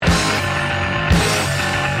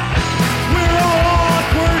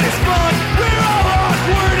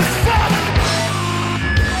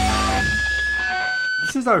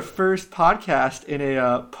is our first podcast in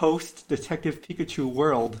a post Detective Pikachu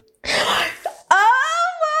world. Oh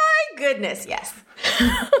my goodness, yes.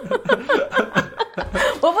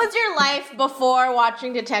 What was your life before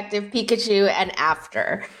watching Detective Pikachu and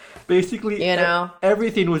after? Basically,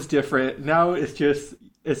 everything was different. Now it's just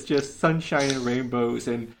sunshine and rainbows,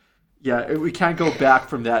 and yeah, we can't go back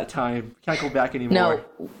from that time. We can't go back anymore.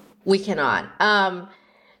 No, we cannot.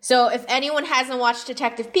 So if anyone hasn't watched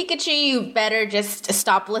Detective Pikachu, you better just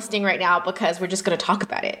stop listening right now because we're just going to talk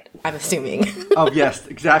about it, I'm assuming. Oh, yes,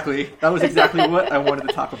 exactly. That was exactly what I wanted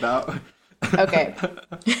to talk about. Okay.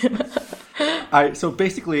 All right, so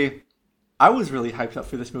basically, I was really hyped up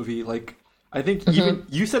for this movie. Like, I think even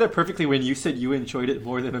you said it perfectly when you said you enjoyed it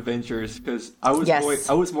more than Avengers, because I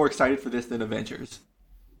was more excited for this than Avengers.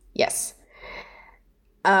 Yes.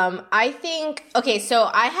 I think, okay, so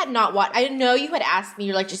I had not watched, I know you had asked me,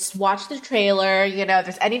 you're like, just watch the trailer, if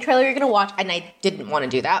there's any trailer you're going to watch, and I didn't want to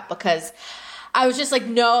do that because I was just like,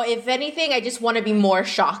 no, if anything, I just want to be more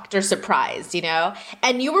shocked or surprised,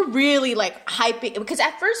 and you were really like hyping, because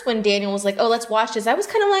at first when Daniel was like, oh, let's watch this, I was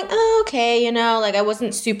kind of like, oh, okay, like I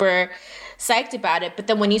wasn't super psyched about it, but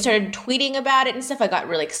then when you started tweeting about it and stuff, I got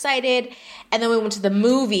really excited, and then we went to the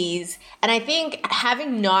movies, and I think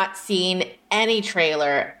having not seen any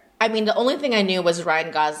trailer, I mean, the only thing I knew was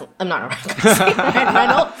Ryan Reynolds.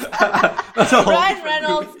 Ryan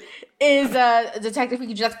Reynolds is Detective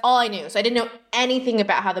Pikachu. That's all I knew. So I didn't know anything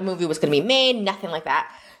about how the movie was going to be made, nothing like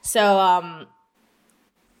that. So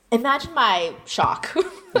imagine my shock.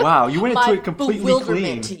 Wow, you went into it completely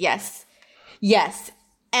clean. Yes.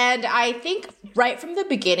 And I think right from the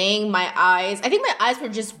beginning, my eyes were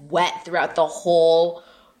just wet throughout the whole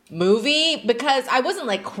movie because I wasn't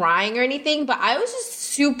like crying or anything, but I was just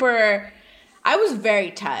I was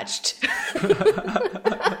very touched.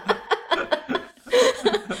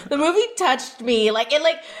 The movie touched me. Like it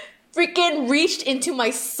freaking reached into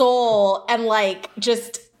my soul and like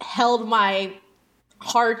just held my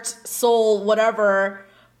heart, soul, whatever,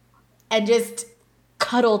 and just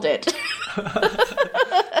cuddled it.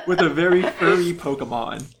 With a very furry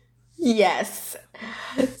Pokemon. Yes.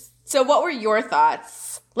 So what were your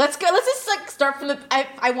thoughts? Let's go. Let's just like start from the.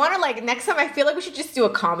 I want to like next time. I feel like we should just do a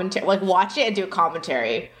commentary, like watch it and do a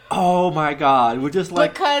commentary. Oh my god, we're just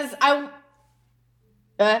like because I.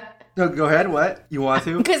 No, go ahead. What you want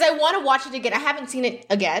to? Because I want to watch it again. I haven't seen it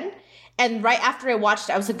again, and right after I watched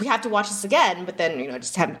it, I was like, we have to watch this again. But then I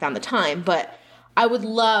just haven't found the time. But I would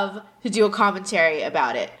love to do a commentary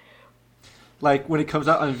about it. Like when it comes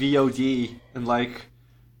out on VOD and like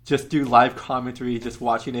just do live commentary, just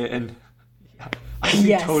watching it, and I'd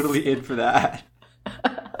be totally in for that.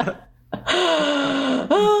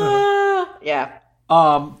 Yeah.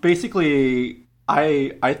 Basically,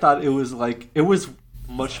 I thought it was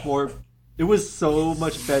so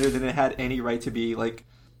much better than it had any right to be. Like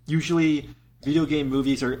usually, video game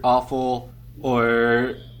movies are awful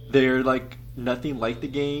or they're like nothing like the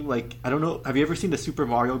game. Like I don't know. Have you ever seen the Super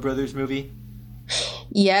Mario Brothers movie?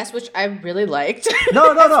 Yes, which I really liked.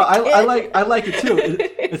 No. I like it too.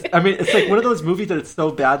 It's like one of those movies that it's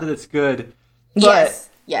so bad that it's good. But,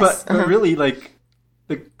 yes. But really, like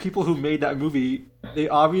the people who made that movie, they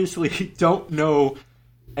obviously don't know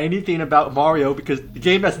anything about Mario because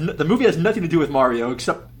the movie has nothing to do with Mario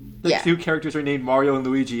except the two characters are named Mario and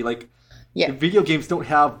Luigi. Like, the video games don't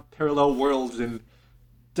have parallel worlds and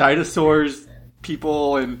dinosaurs,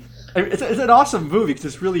 people, and it's an awesome movie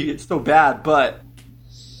because it's so bad, but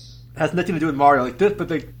it has nothing to do with Mario. Like this, but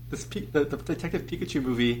the Detective Pikachu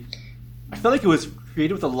movie, I felt like it was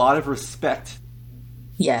created with a lot of respect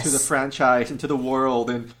to the franchise and to the world,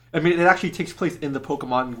 and I mean, it actually takes place in the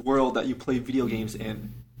Pokemon world that you play video games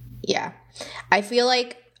in. Yeah, I feel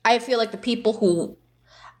like the people who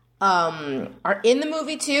are in the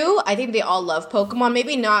movie too, I think they all love Pokemon.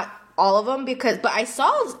 Maybe not all of them but I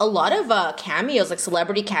saw a lot of cameos, like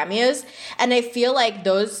celebrity cameos, and I feel like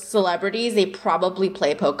those celebrities, they probably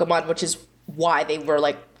play Pokemon, which is why they were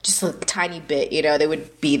like just a tiny bit, they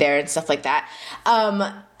would be there and stuff like that.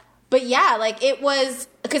 But yeah, like it was,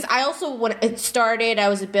 because I also, when it started, I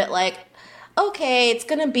was a bit like, okay, it's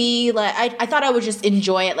gonna be like, I thought I would just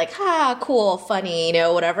enjoy it, like, cool, funny,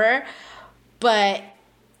 whatever. But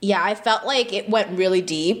yeah, I felt like it went really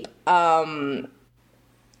deep.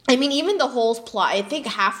 I mean, even the whole plot, I think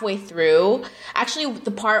halfway through, actually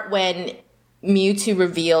the part when Mewtwo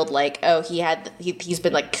revealed, like, oh, he's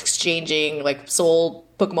been, like, exchanging, like, soul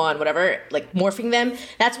Pokemon, whatever, like, morphing them,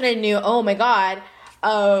 that's when I knew, oh my god,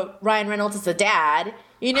 Ryan Reynolds is a dad,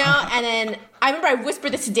 and then I remember I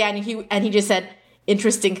whispered this to Dan, and he just said,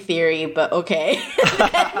 interesting theory, but okay. He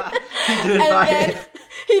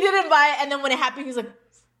didn't buy it, and then when it happened, he was like,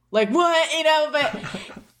 like what, you know? But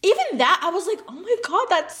even that, I was like, oh my god,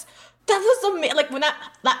 that was amazing. Like when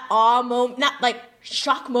that awe moment, not like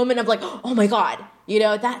shock moment of like, oh my god, you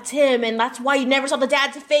know, that's him, and that's why you never saw the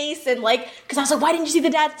dad's face, and like, because I was like, why didn't you see the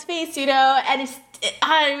dad's face, you know? And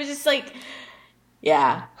it was just like,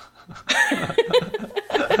 yeah.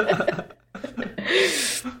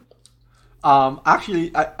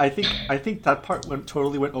 Actually, I think that part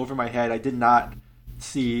totally went over my head. I did not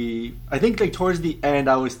see. I think like towards the end,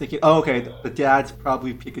 I was thinking, oh, okay, the dad's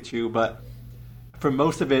probably Pikachu, but for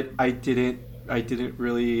most of it, I didn't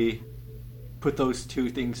really put those two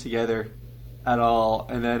things together at all.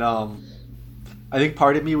 And then I think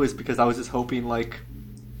part of me was because I was just hoping like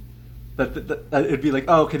that it'd be like,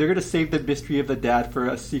 oh, okay, they're gonna save the mystery of the dad for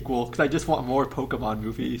a sequel, because I just want more Pokemon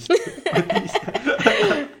movies.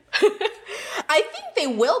 I think they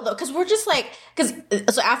will, though, because we're just like,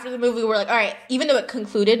 so after the movie, we're like, all right, even though it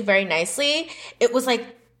concluded very nicely, it was like,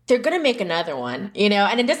 they're going to make another one, you know,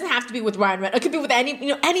 and it doesn't have to be with Ryan Reynolds. It could be with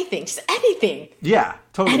anything, just anything. Yeah,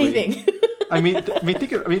 totally. Anything.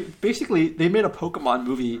 Basically, they made a Pokemon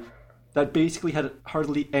movie that basically had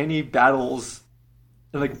hardly any battles,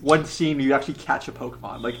 and like one scene you actually catch a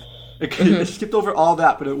Pokemon. Like, it skipped over all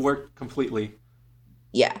that, but it worked completely.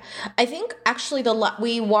 Yeah, I think actually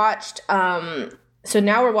we watched. So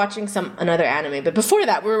now we're watching another anime, but before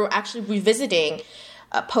that, we were actually revisiting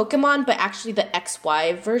Pokemon, but actually the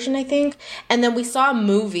XY version, I think. And then we saw a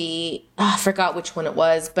movie. I forgot which one it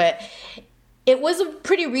was, but it was a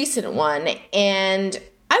pretty recent one, and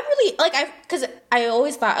I really because I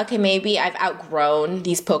always thought, okay, maybe I've outgrown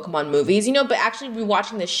these Pokemon movies, you know, but actually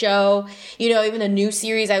rewatching the show, you know, even the new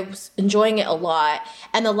series, I was enjoying it a lot.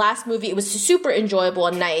 And the last movie, it was super enjoyable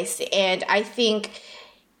and nice. And I think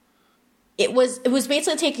it was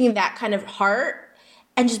basically taking that kind of heart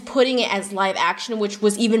and just putting it as live action, which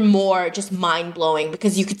was even more just mind blowing,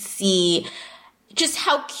 because you could see just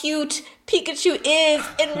how cute Pikachu is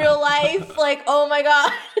in real life. Like, oh my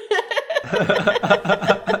god.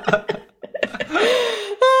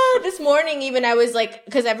 This morning even I was like,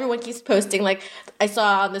 because everyone keeps posting, like I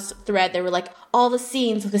saw on this thread, they were like all the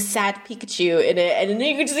scenes with the sad Pikachu in it, and then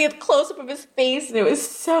you could just see a close-up of his face, and it was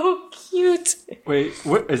so cute. Wait,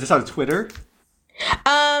 what is this on Twitter?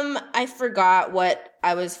 I forgot what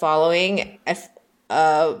I was following.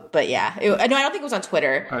 But yeah, no, I don't think it was on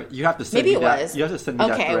Twitter. You have to send me that. You have to send me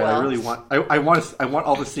that thread. Well. I really want. I want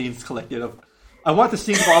all the scenes collected of. I want the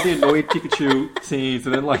scenes of all the annoyed Pikachu scenes,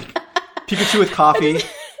 and then like Pikachu with coffee.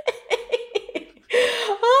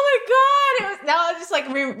 Oh my god! Now I'm just like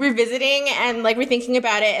revisiting and like rethinking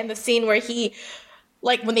about it, and the scene where he,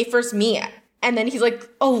 like when they first meet, and then he's like,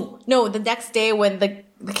 oh no, the next day when the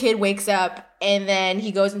kid wakes up, and then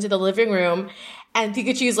he goes into the living room, and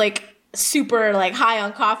Pikachu's like super like high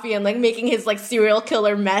on coffee and like making his like serial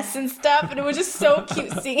killer mess and stuff, and it was just so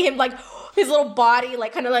cute seeing him like his little body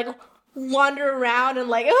like kind of like wander around and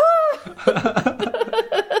like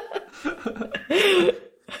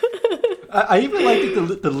I even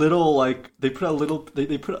like the little like they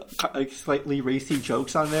put like slightly racy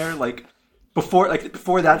jokes on there, like before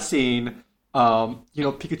that scene, you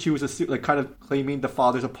know, Pikachu was like kind of claiming the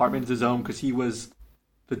father's apartment as his own because he was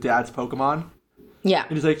the dad's Pokemon. Yeah.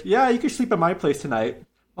 And he's like, yeah, you can sleep at my place tonight.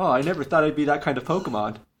 Oh, I never thought I'd be that kind of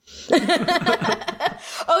Pokemon.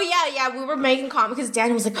 Oh, yeah. We were making comments because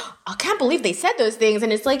Daniel was like, oh, I can't believe they said those things.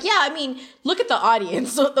 And it's like, yeah, I mean, look at the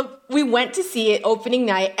audience. So we went to see it opening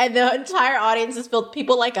night, and the entire audience is filled with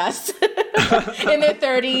people like us in their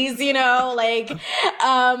 30s, you know, like,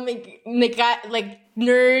 they got like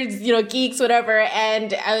nerds, you know, geeks, whatever.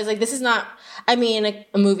 And I was like, this is not... I mean,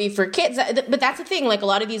 a movie for kids, but that's the thing. Like a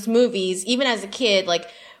lot of these movies, even as a kid, like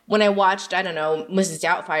when I watched, I don't know, Mrs.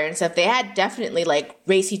 Doubtfire and stuff, they had definitely like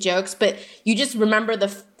racy jokes, but you just remember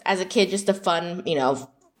as a kid, just the fun, you know,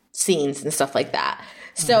 scenes and stuff like that.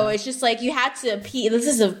 So it's just like you had to. This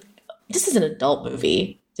is an adult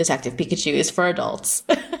movie. Detective Pikachu is for adults.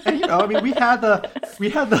 And you know, I mean, we had the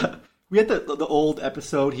old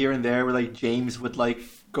episode here and there where like James would like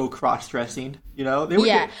go cross dressing. You know, But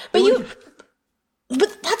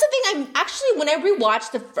that's the thing. I'm actually, when I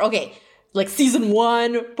rewatched like season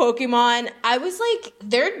 1 Pokemon, I was like,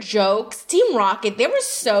 their jokes, Team Rocket, they were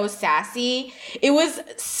so sassy. It was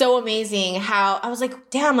so amazing how I was like,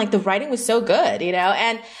 damn, like the writing was so good, you know?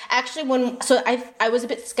 And actually I was a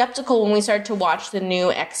bit skeptical when we started to watch the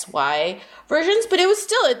new XY versions, but it was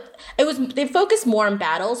still, they focused more on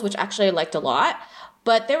battles, which actually I liked a lot,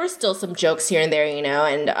 but there were still some jokes here and there, you know?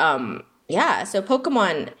 And, yeah, so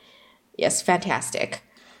Pokemon, yes, fantastic.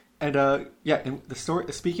 And and the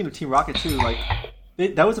story. Speaking of Team Rocket too, like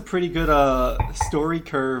that was a pretty good story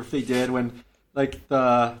curve they did when like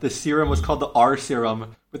the serum was called the R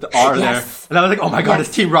serum with the R there, and I was like, oh my god, Yes.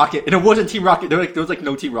 it's Team Rocket, and it wasn't Team Rocket. There was like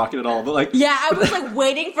no Team Rocket at all, but like Yeah, I was like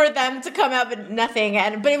waiting for them to come out, but nothing,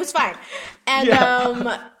 but it was fine. And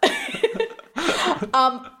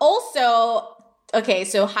also, okay,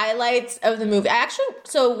 so highlights of the movie.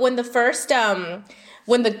 So when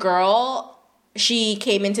when the girl she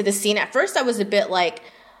came into the scene, at first I was a bit like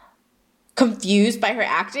confused by her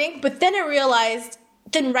acting, but then I realized.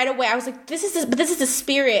 Then right away I was like, this is the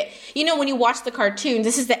spirit. You know, when you watch the cartoons,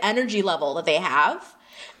 this is the energy level that they have.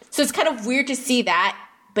 So it's kind of weird to see that,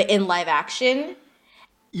 but in live action.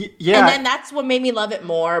 Yeah. And then that's what made me love it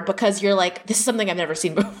more, because you're like, this is something I've never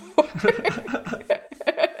seen before.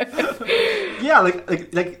 Yeah,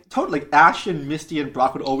 like totally. Like Ash and Misty and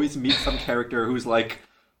Brock would always meet some character who's like,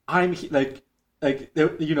 I'm like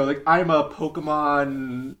you know, like I'm a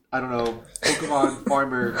Pokemon, I don't know, Pokemon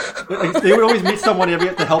farmer. Like, they would always meet someone and we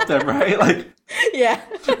have to help them, right? Like, Yeah.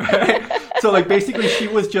 right? So like basically, she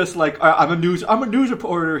was just like, I'm a news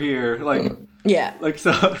reporter here, like, Yeah. like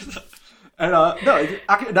so. And no,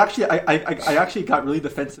 actually, I actually got really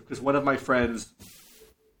defensive because one of my friends,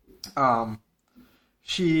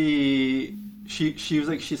 she was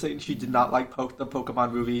like, she's saying she did not like the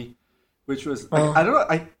Pokemon movie, which was like, I don't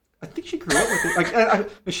know, I think she grew up with it. Like,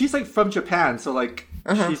 she's like from Japan, so like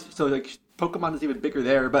Pokemon is even bigger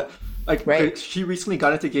there. But like, she recently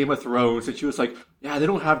got into Game of Thrones, and she was like, "Yeah, they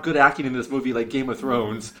don't have good acting in this movie like Game of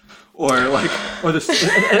Thrones, or this."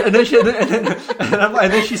 And then she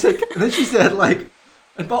said like,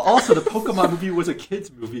 but also the Pokemon movie was a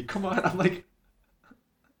kids movie. Come on, I'm like,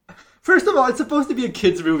 first of all, it's supposed to be a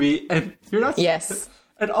kids movie, and you're not. Yes.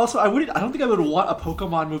 And also, I don't think I would want a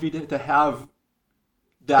Pokemon movie to have.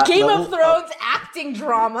 That Game of Thrones acting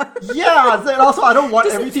drama. Yeah, and also I don't want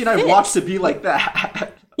everything I watch to be like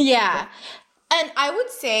that. Yeah. And I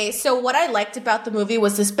would say, so what I liked about the movie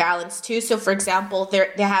was this balance too. So for example, they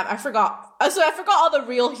have, I forgot all the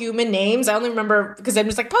real human names. I only remember, because I'm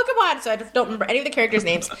just like Pokemon, so I don't remember any of the characters'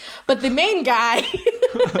 names. But the main guy,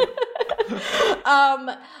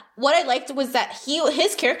 what I liked was that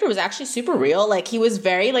his character was actually super real. Like, he was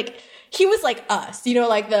very like, he was like us, you know,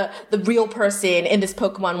 like the real person in this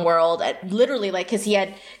Pokemon world. Literally, like, because he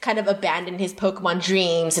had kind of abandoned his Pokemon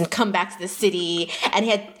dreams and come back to the city, and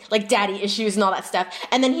he had like daddy issues and all that stuff.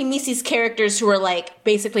 And then he meets these characters who are like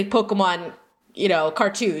basically Pokemon, you know,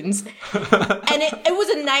 cartoons. And it was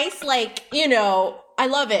a nice, like, you know, I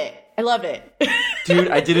love it. Dude,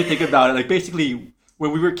 I didn't think about it. Like, basically,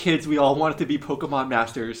 when we were kids, we all wanted to be Pokemon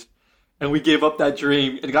masters. And we gave up that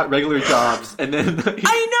dream and got regular jobs. And then... I know, he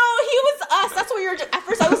was us. That's what we were... At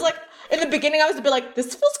first, I was like... In the beginning, I was a bit like,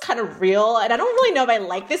 this feels kind of real. And I don't really know if I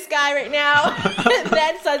like this guy right now. And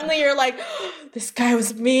then suddenly you're like, this guy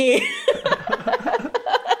was me.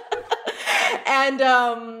 And,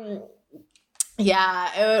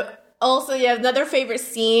 also, yeah, another favorite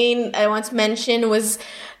scene I want to mention was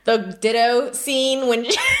the Ditto scene when...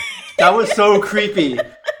 That was so creepy.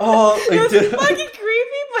 Oh, it was fucking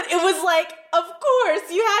creepy, but it was like, of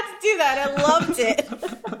course, you had to do that. I loved it.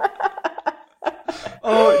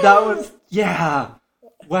 Oh, that was, yeah.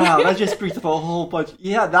 Wow, that just brings up a whole bunch.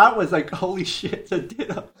 Yeah, that was like, holy shit, the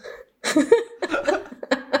Ditto.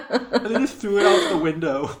 And they just threw it out the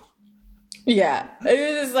window. Yeah,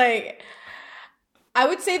 it was just like, I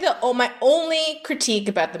would say my only critique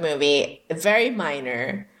about the movie, very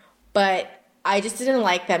minor, but I just didn't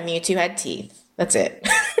like that Mewtwo had teeth. That's it.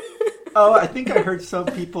 Oh, I think I heard some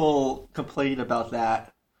people complain about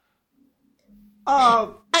that.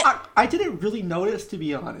 I didn't really notice, to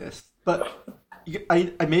be honest. But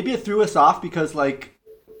I maybe it threw us off because, like,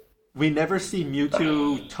 we never see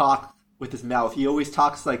Mewtwo talk with his mouth. He always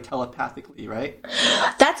talks, like, telepathically, right?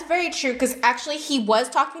 That's very true, because actually he was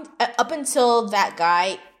talking up until that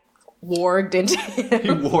guy warged into him. He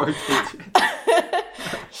warged into him.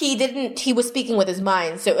 He was speaking with his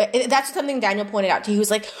mind. So that's something Daniel pointed out to you. He was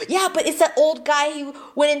like, yeah, but it's that old guy who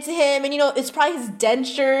went into him, and, you know, it's probably his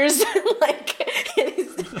dentures. Like,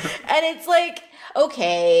 and it's like,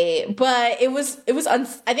 okay, but it was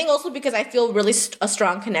I think also because I feel really a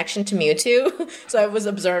strong connection to Mewtwo. So I was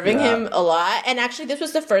observing him a lot. And actually, this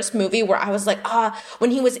was the first movie where I was like, when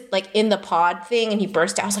he was like in the pod thing and he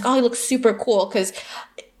burst out, I was like, oh, he looks super cool. Because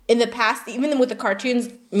in the past, even with the cartoons,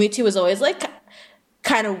 Mewtwo was always like,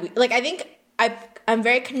 kind of like, I think I'm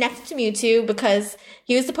very connected to Mewtwo because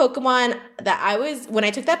he was the Pokemon that when I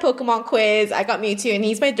took that Pokemon quiz, I got Mewtwo, and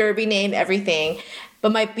he's my derby name, everything.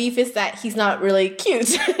 But my beef is that he's not really cute.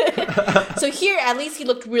 So here, at least he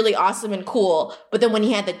looked really awesome and cool. But then when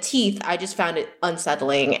he had the teeth, I just found it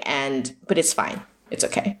unsettling, but it's fine. It's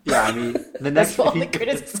okay. Yeah, I mean, the next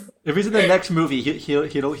if he's in the next movie,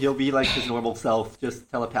 he'll be like his normal self, just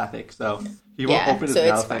telepathic. So he won't open his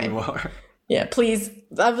mouth anymore. Yeah, please.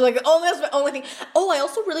 I'm like, oh, that's my only thing. Oh, I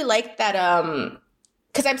also really like that.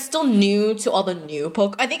 Because I'm still new to all the new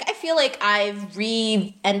Pokemon. I feel like I've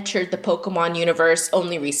re-entered the Pokemon universe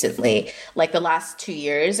only recently, like the last 2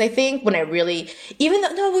 years. I think when I really, even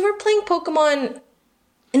though we were playing Pokemon.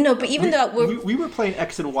 No, but we were playing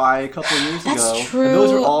X and Y a couple of years ago. That's true. And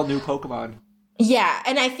those are all new Pokemon. Yeah,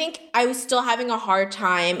 and I think I was still having a hard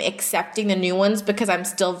time accepting the new ones because I'm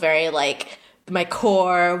still very like my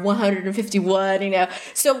core 151, you know.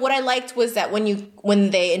 So what I liked was that when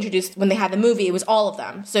they had the movie, it was all of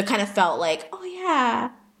them. So it kind of felt like, oh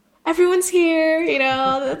yeah, everyone's here, you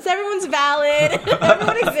know, everyone's valid,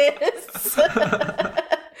 everyone exists.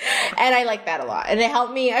 And I like that a lot. And it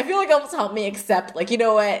helped me, I feel like it almost helped me accept, like, you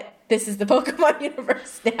know what? This is the Pokemon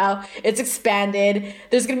universe now. It's expanded.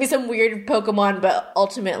 There's going to be some weird Pokemon, but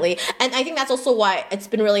ultimately. And I think that's also why it's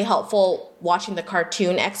been really helpful watching the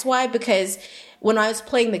cartoon XY, because when I was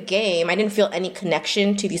playing the game, I didn't feel any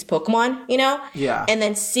connection to these Pokemon, you know? Yeah. And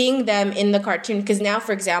then seeing them in the cartoon, because now,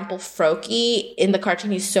 for example, Froakie, in the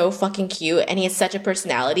cartoon, he's so fucking cute, and he has such a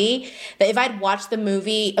personality, that if I'd watched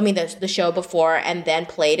the show before and then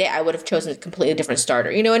played it, I would have chosen a completely different starter.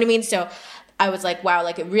 You know what I mean? So I was like, wow,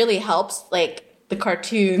 like, it really helps, like, the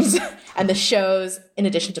cartoons and the shows in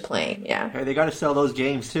addition to playing, yeah. Hey, they got to sell those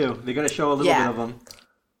games, too. They got to show a little bit of them.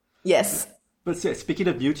 Yes. But speaking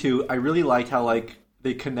of Mewtwo, I really liked how, like,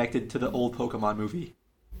 they connected to the old Pokemon movie.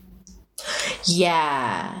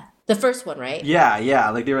 Yeah. The first one, right?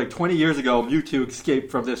 Yeah. Like, they were like, 20 years ago, Mewtwo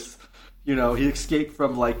escaped from this, you know, he escaped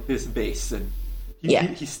from, like, this base. And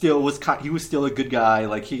he still was still a good guy.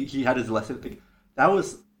 Like, he had his lesson. Like, that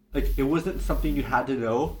was, like, it wasn't something you had to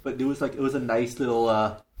know, but it was a nice little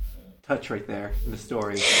touch right there in the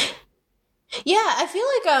story. Yeah, I feel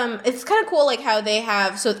like it's kind of cool, like, how they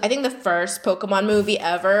have. So I think the first Pokemon movie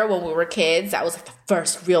ever when we were kids, that was like the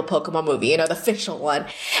first real Pokemon movie, you know, the official one.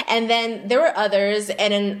 And then there were others,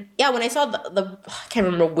 and then when I saw the I can't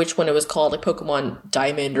remember which one it was called, like Pokemon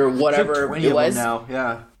Diamond or whatever it was. Now,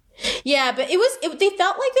 yeah. Yeah, but they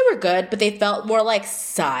felt like they were good, but they felt more like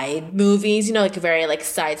side movies, you know, like very like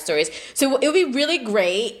side stories. So it would be really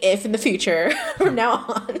great if in the future, from now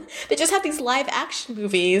on, they just have these live action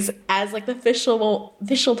movies as like the official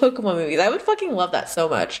Pokemon movies. I would fucking love that so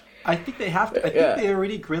much. I think they have to. I think they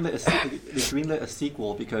already greenlit a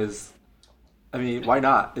sequel because, I mean, why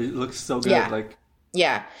not? It looks so good. Yeah. Like.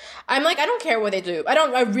 Yeah. I'm like, I don't care what they do.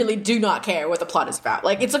 I really do not care what the plot is about.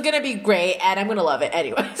 Like, it's going to be great, and I'm going to love it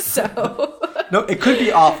anyway, so... No, it could be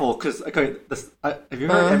awful, because, okay, have you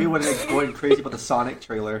heard everyone like, going crazy about the Sonic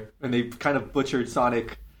trailer? And they kind of butchered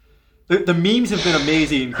Sonic. The memes have been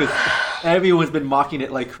amazing, because everyone's been mocking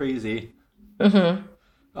it like crazy. Mm-hmm.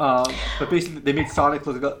 But basically, they made Sonic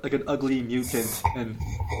look like an ugly mutant, and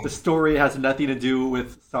the story has nothing to do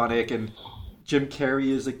with Sonic, and Jim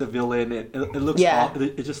Carrey is like the villain. It looks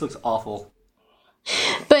it just looks awful.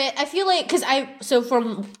 But I feel like so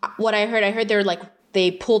from what I heard they're like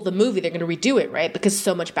they pulled the movie, they're going to redo it, right? Because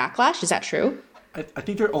so much backlash. Is that true? I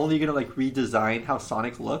think they're only going to like redesign how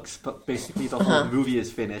Sonic looks, but basically the whole movie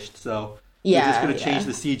is finished. So they're just going to change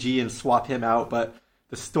the CG and swap him out, but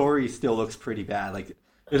the story still looks pretty bad. Like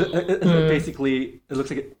basically it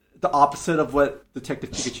looks like the opposite of what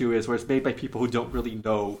Detective Pikachu is, where it's made by people who don't really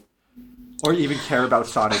know or even care about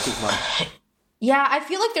Sonic as much. Yeah, I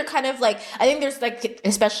feel like they're kind of like, I think there's like,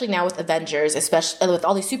 especially now with Avengers, especially with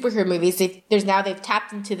all these superhero movies, they've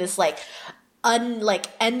tapped into this like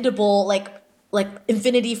endable like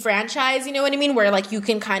infinity franchise, you know what I mean? Where like you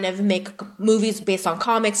can kind of make movies based on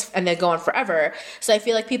comics and then go on forever. So I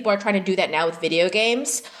feel like people are trying to do that now with video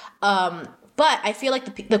games. But I feel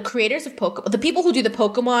like the creators of Pokemon, the people who do the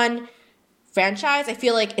Pokemon franchise, I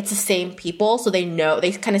feel like it's the same people, so they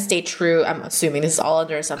kind of stay true. I'm assuming this is all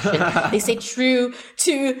under assumption. They stay true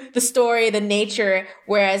to the story, the nature,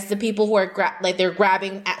 whereas the people who are they're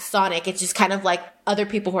grabbing at Sonic, it's just kind of like other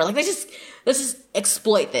people who are like, let's just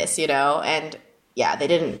exploit this, you know? And yeah, they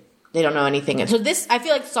don't know anything. And so I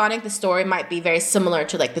feel like Sonic, the story might be very similar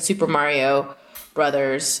to like the Super Mario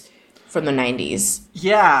Brothers from the 90s.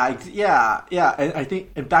 Yeah. And I think,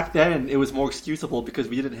 and back then it was more excusable because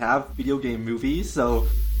we didn't have video game movies, so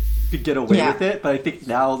you could get away with it. But I think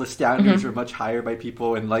now the standards are much higher by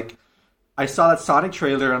people. And like, I saw that Sonic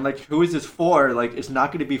trailer, I'm like, who is this for? Like, it's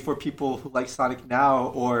not going to be for people who like Sonic now,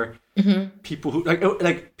 or people who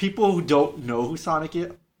like people who don't know who Sonic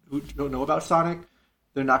is, who don't know about Sonic.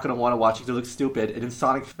 They're not going to want to watch it because it looks stupid. And then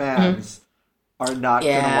Sonic fans are not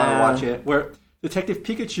going to want to watch it. Where Detective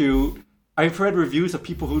Pikachu, I've read reviews of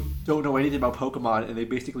people who don't know anything about Pokemon, and they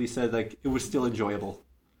basically said like it was still enjoyable.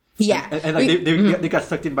 Yeah, and like they got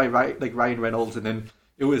sucked in by Ryan Reynolds, and then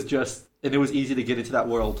it was easy to get into that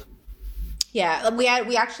world. Yeah,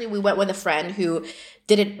 we went with a friend who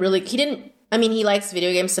he likes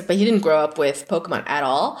video game stuff, but he didn't grow up with Pokemon at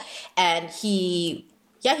all. And he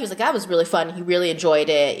was like, that was really fun. He really enjoyed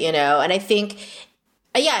it, and I think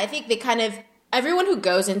they kind of, everyone who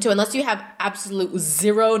goes into, unless you have absolute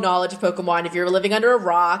zero knowledge of Pokemon, if you're living under a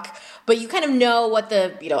rock, but you kind of know what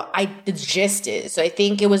the gist is. So I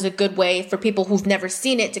think it was a good way for people who've never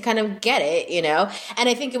seen it to kind of get it, And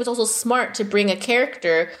I think it was also smart to bring a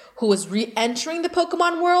character who was re-entering the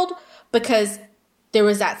Pokemon world, because there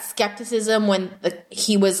was that skepticism when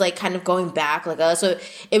he was like kind of going back, so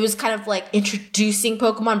it was kind of like introducing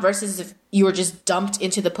Pokemon versus if you were just dumped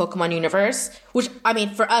into the Pokemon universe, which, I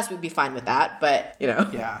mean, for us, we'd be fine with that, but,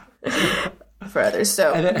 Yeah. For others.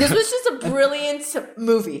 So this was just a brilliant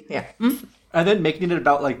movie. Yeah. Mm-hmm. And then making it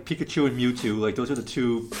about like Pikachu and Mewtwo, like those are the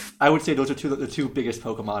two, I would say those are the two biggest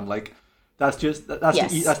Pokemon. Like that's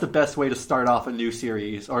the best way to start off a new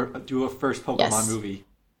series or do a first Pokemon movie.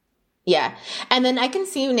 Yeah. And then I can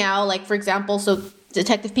see now, like, for example, so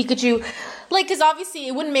Detective Pikachu, like, because obviously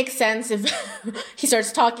it wouldn't make sense if he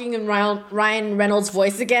starts talking in Ryan Reynolds'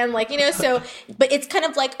 voice again, like, so, but it's kind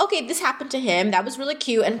of like, okay, this happened to him. That was really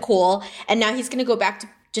cute and cool. And now he's going to go back to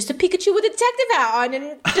just a Pikachu with a detective hat on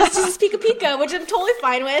and just Pika Pika, which I'm totally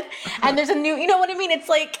fine with. And there's a new, you know what I mean? It's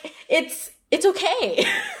like, it's okay.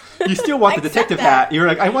 You still want the detective hat. You're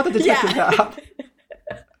like, I want the detective hat.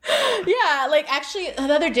 Yeah, like actually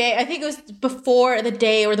the other day, I think it was before the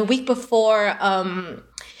day or the week before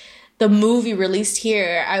the movie released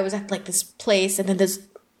here, I was at like this place and then this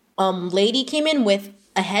lady came in with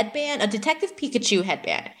a headband, a Detective Pikachu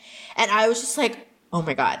headband. And I was just like, oh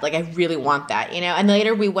my God, like I really want that, And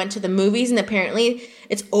later we went to the movies and apparently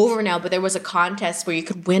it's over now, but there was a contest where you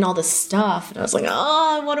could win all this stuff. And I was like,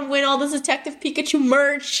 oh, I want to win all this Detective Pikachu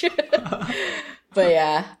merch. But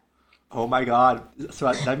yeah. Oh my God.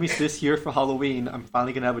 So that means this year for Halloween, I'm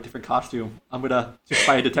finally going to have a different costume. I'm going to just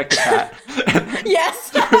buy a detective hat.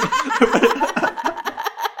 Yes.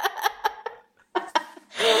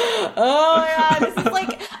 Oh my God. This is like,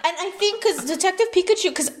 and I think because Detective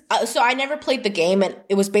Pikachu, so I never played the game and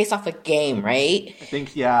it was based off a game, right? I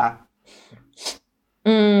think, yeah.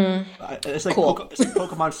 It's like cool. It's like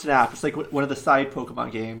Pokemon Snap. It's like one of the side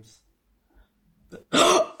Pokemon games.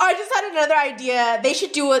 I just had another idea. They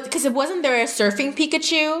should do it because wasn't there a surfing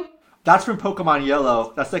Pikachu? That's from Pokemon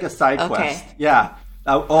Yellow. That's like a side quest. Yeah.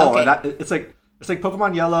 It's like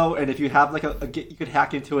Pokemon Yellow, and if you have like you could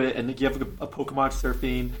hack into it, and you have a Pokemon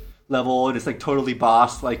surfing level, and it's like totally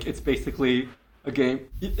boss. Like it's basically a game.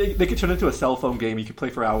 They could turn it into a cell phone game. You could play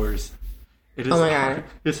for hours. It is. Oh my God!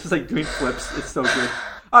 It's just like doing flips. It's so good.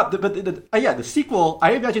 The sequel.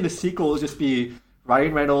 I imagine the sequel will just be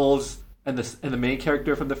Ryan Reynolds and the main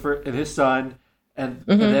character from the first, and his son, and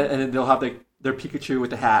then they'll have their Pikachu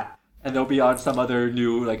with the hat, and they'll be on some other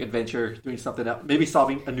new like adventure, doing something else, maybe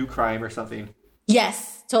solving a new crime or something.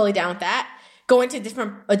 Yes, totally down with that. Going to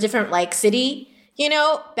a different like city,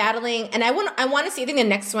 battling, and I want to see. I think the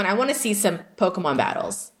next one, I want to see some Pokemon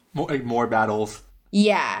battles. More battles.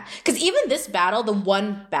 Yeah, because even this battle, the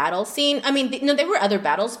one battle scene. I mean, there were other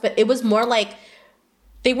battles, but it was more like.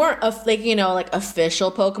 They weren't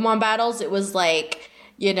official Pokemon battles. It was like,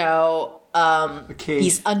 these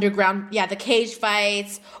underground, the cage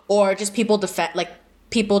fights, or just people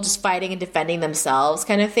just fighting and defending themselves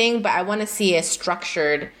kind of thing. But I want to see a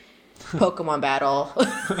structured Pokemon battle.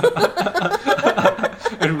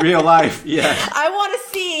 In real life, yeah. I want to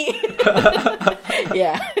see.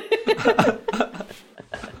 Yeah.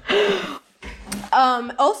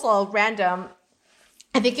 Also, random,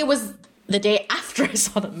 I think it was the day after I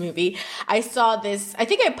saw the movie, I saw this, I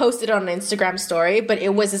think I posted it on an Instagram story, but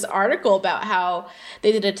it was this article about how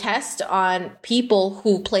they did a test on people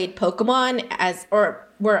who played Pokemon I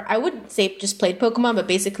wouldn't say just played Pokemon, but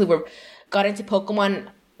basically got into Pokemon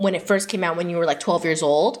when it first came out when you were like 12 years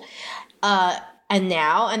old. And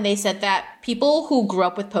they said that people who grew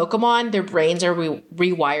up with Pokemon, their brains are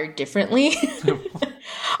rewired differently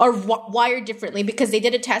or wired differently because they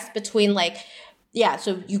did a test between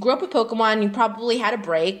so you grew up with Pokemon, you probably had a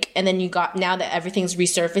break, and then now that everything's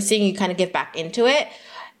resurfacing, you kind of get back into it.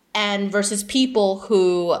 And versus people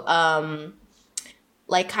who, I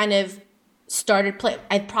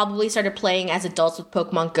probably started playing as adults with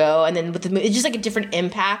Pokemon Go, and then it's just like a different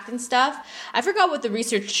impact and stuff. I forgot what the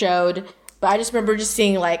research showed, but I just remember just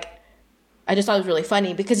seeing I just thought it was really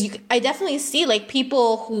funny because I definitely see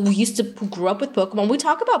people who grew up with Pokemon. We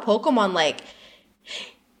talk about Pokemon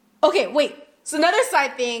Okay, wait. So another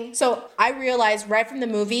side thing. So I realized right from the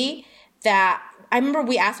movie that I remember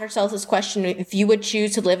we asked ourselves this question: if you would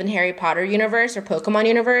choose to live in Harry Potter universe or Pokemon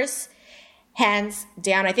universe. Hands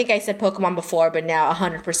down, I think I said Pokemon before, but now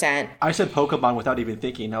 100%. I said Pokemon without even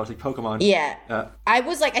thinking. I was like, Pokemon. Yeah. I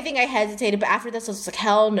was like, I think I hesitated, but after this, I was like,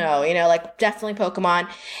 hell no. Like, definitely Pokemon.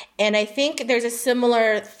 And I think there's a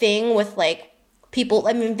similar thing with, like, people.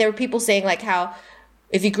 I mean, there were people saying, like, how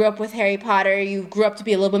if you grew up with Harry Potter, you grew up to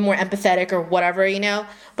be a little bit more empathetic or whatever,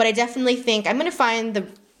 But I definitely think, I'm going to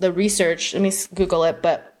find the research. Let me Google it.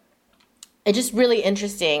 But it's just really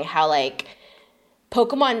interesting how, like,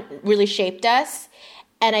 Pokemon really shaped us,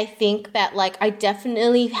 and I think that, like, I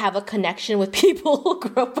definitely have a connection with people who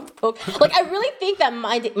grew up with Pokemon. Like, I really think that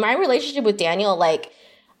my relationship with Daniel, like,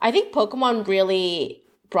 I think Pokemon really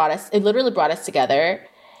literally brought us together.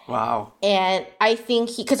 Wow. And I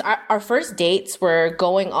think because our first dates were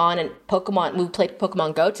going on and we played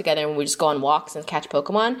Pokemon Go together, and we just go on walks and catch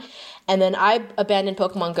Pokemon. And then I abandoned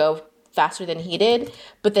Pokemon Go faster than he did,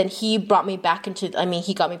 but then he brought me back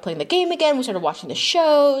he got me playing the game again. We started watching the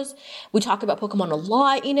shows. We talk about Pokemon a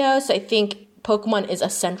lot, so I think Pokemon is a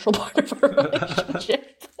central part of our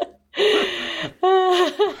relationship.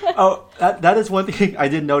 Oh, that is one thing I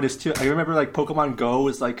did notice too. I remember, like, Pokemon Go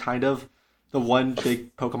was, like, kind of the one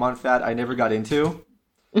big Pokemon fad I never got into.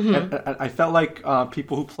 And I felt like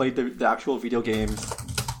people who played the actual video games,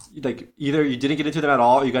 like, either you didn't get into them at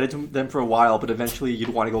all, or you got into them for a while, but eventually you'd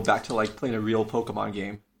want to go back to, like, playing a real Pokemon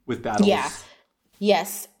game with battles. Yeah.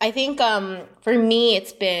 Yes. I think for me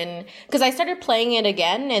it's been... Because I started playing it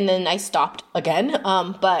again, and then I stopped again.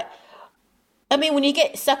 But, I mean, when you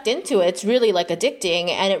get sucked into it, it's really, like, addicting.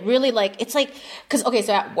 And it really, like... It's like... Because, okay,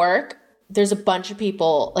 so at work, there's a bunch of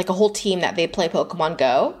people, like, a whole team that they play Pokemon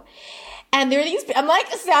Go. And there are these, I'm like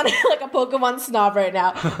sounding like a Pokemon snob right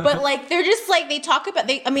now, but, like, they're just like, they talk about,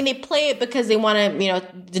 they play it because they want to,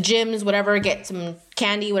 the gyms, whatever, get some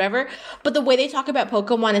candy, whatever. But the way they talk about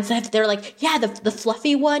Pokemon and stuff, they're like, yeah, the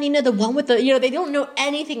fluffy one, the one with the, they don't know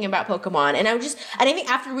anything about Pokemon. And I think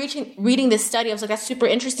after reading this study, I was like, that's super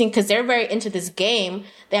interesting because they're very into this game.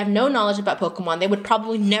 They have no knowledge about Pokemon. They would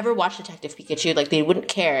probably never watch Detective Pikachu. Like, they wouldn't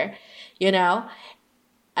care,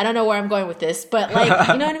 I don't know where I'm going with this, but, like,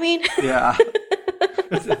 you know what I mean? Yeah.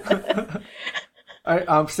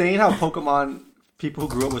 I'm saying how people who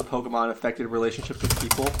grew up with Pokemon affected relationships with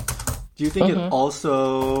people. Do you think it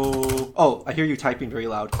also... Oh, I hear you typing very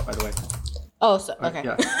loud, by the way. Oh, so, okay.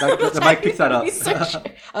 Yeah, the mic picks that up.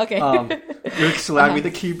 Okay. You're slamming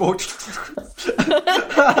the keyboard.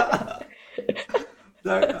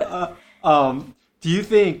 Do you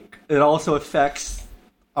think it also affects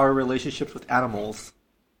our relationships with animals?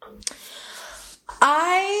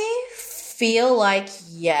 I feel like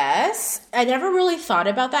yes. I never really thought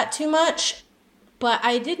about that too much, but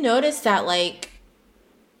I did notice that like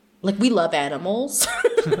we love animals.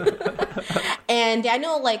 And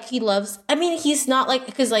Daniel, like, he loves, he's not like,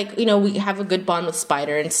 because, like, we have a good bond with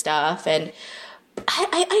Spider and stuff, and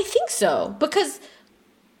I think so, because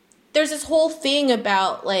there's this whole thing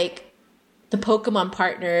about, like, the Pokemon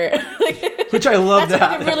partner, which I love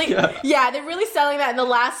that. They're really, yeah, they're really selling that in the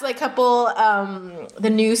last, like, couple, the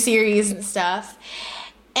new series and stuff.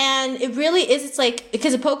 And it really is, it's like,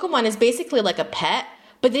 because a Pokemon is basically like a pet,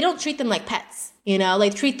 but they don't treat them like pets, They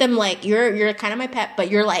treat them like, you're kind of my pet, but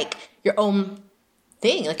you're like your own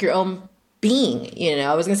thing, like your own being,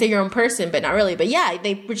 I was gonna say your own person, but not really. But yeah,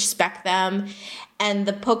 they respect them, and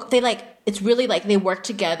it's really like they work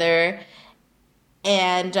together,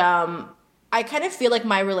 and I kind of feel like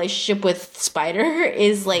my relationship with Spider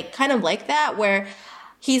is like kind of like that, where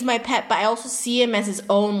he's my pet, but I also see him as his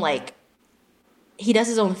own, like, he does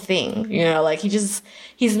his own thing, like he's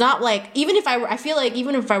not like, I feel like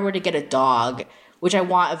even if I were to get a dog, which I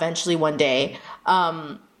want eventually one day,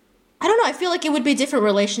 I don't know, I feel like it would be a different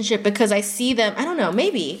relationship because I see them, I don't know,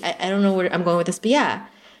 maybe, I don't know where I'm going with this, but yeah.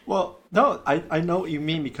 Well, no, I know what you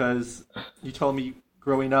mean, because you told me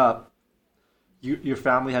growing up, your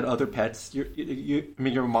family had other pets.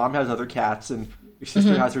 Your mom has other cats, and your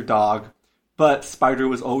sister has her dog, but Spider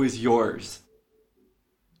was always yours.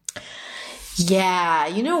 Yeah,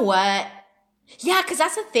 you know what? Yeah, because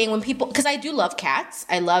that's the thing when people... Because I do love cats.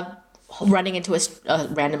 I love running into a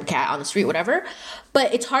random cat on the street, whatever.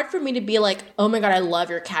 But it's hard for me to be like, oh my God, I love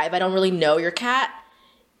your cat, if I don't really know your cat.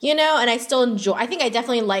 And I still enjoy... I think I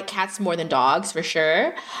definitely like cats more than dogs, for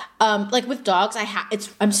sure. Like, with dogs,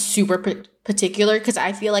 I'm super particular, because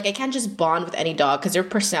I feel like I can't just bond with any dog, because their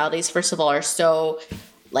personalities, first of all, are so,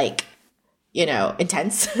 like...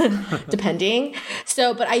 intense, depending.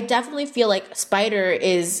 So, but I definitely feel like Spider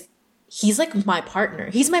he's like my partner.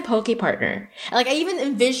 He's my Poke partner. Like I even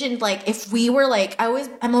envisioned like if we were like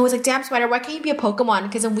I'm always like, damn Spider, why can't you be a Pokemon?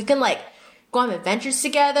 Because then we can like go on adventures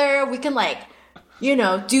together. We can like, you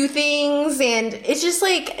know, do things, and it's just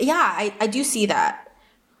like, yeah, I do see that.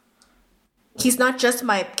 He's not just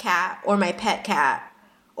my cat or my pet cat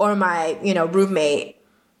or my, you know, roommate.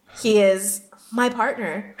 He is my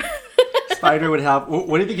partner. Spider would have,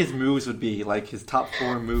 what do you think his moves would be? Like his top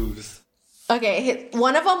 4 moves? Okay,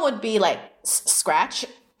 one of them would be like Scratch.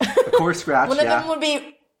 Of course, Scratch. One of them would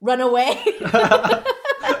be Run Away.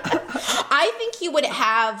 I think he would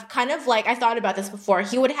have kind of like, I thought about this before,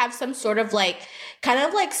 he would have some sort of like, kind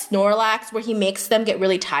of like Snorlax where he makes them get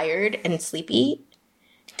really tired and sleepy.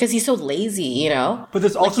 Because he's so lazy, you know? But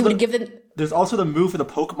there's also, like there's also the move where the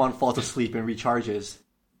Pokemon falls asleep and recharges.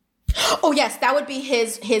 Oh yes, that would be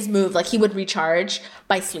his move. Like he would recharge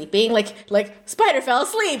by sleeping. Like Spider fell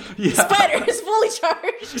asleep. Yeah. Spider is fully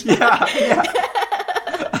charged. Yeah.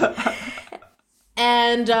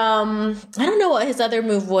 And I don't know what his other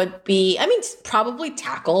move would be. I mean, probably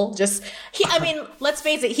Tackle. Let's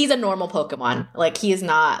face it, he's a normal Pokemon. Like he is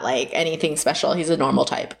not like anything special. He's a normal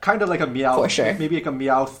type. Kind of like a Meowth. For sure. Maybe like a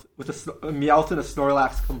Meowth with a Meowth and a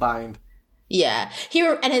Snorlax combined. Yeah,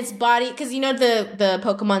 and his body, because you know the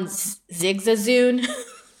Pokemon Zigzagoon,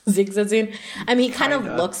 Zigzagoon. I mean, he kind of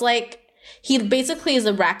looks like, he basically is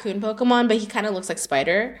a raccoon Pokemon, but he kind of looks like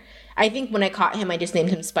Spider. I think when I caught him, I just named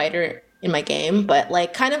him Spider in my game, but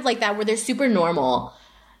like kind of like that where they're super normal.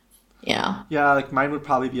 Yeah. Yeah, like mine would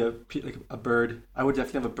probably be a bird. I would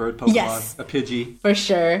definitely have a bird Pokemon, yes, a Pidgey for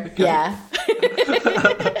sure. Okay. Yeah.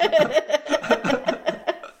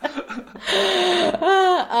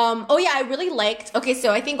 Oh yeah, I really liked. Okay,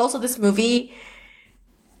 so I think also this movie,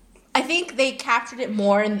 I think they captured it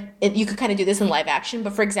more, and you could kind of do this in live action.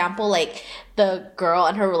 But for example, like the girl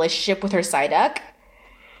and her relationship with her Psyduck.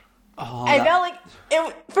 Oh, I felt like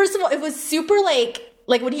it. First of all, it was super like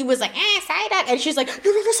when he was like, Psyduck, and she's like, no,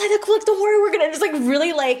 Psyduck, look, don't worry, we're gonna just like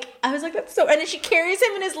really like. I was like, that's so. And then she carries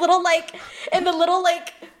him in his little like in the little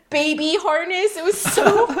like baby harness. It was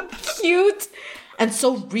so cute. And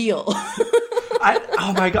so real.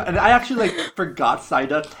 Oh my god. And I actually forgot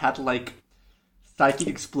Psyduck had psychic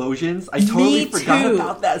explosions. I totally forgot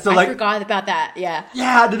about that. So I forgot about that, yeah.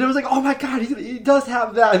 Yeah, and it was like, oh my god, he does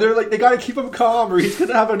have that. And they're like, they gotta keep him calm or he's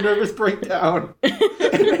gonna have a nervous breakdown. and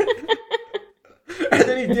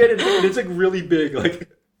then he did it, and it's really big,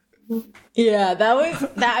 Yeah,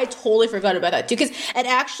 that I totally forgot about that too. And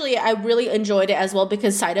actually, I really enjoyed it as well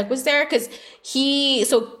because Psyduck was there. Because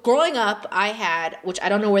so growing up, I had, which I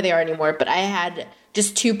don't know where they are anymore, but I had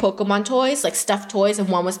just 2 Pokemon toys, like stuffed toys, and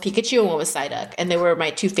one was Pikachu and one was Psyduck, and they were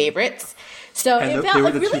my 2 favorites. So they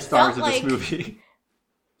were the 2 stars of this movie.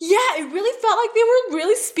 Yeah, it really felt like they were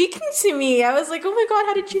really speaking to me. I was like, oh my god,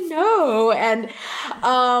 how did you know? And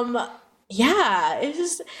yeah, it's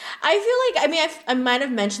just, I feel like, I mean, I might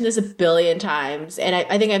have mentioned this a billion times, and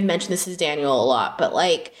I think I've mentioned this to Daniel a lot, but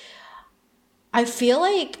I feel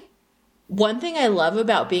like one thing I love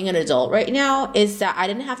about being an adult right now is that I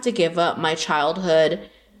didn't have to give up my childhood,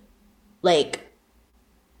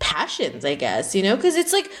 passions, I guess, you know, because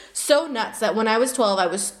it's so nuts that when I was 12, I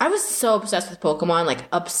was so obsessed with Pokemon,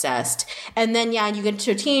 obsessed. And then, yeah, you get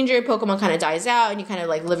to a teenager, Pokemon kind of dies out, and you kind of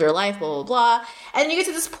live your life, blah, blah, blah. And then you get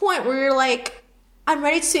to this point where you're like, I'm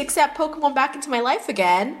ready to accept Pokemon back into my life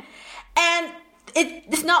again. And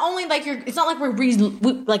it's not only it's not like we're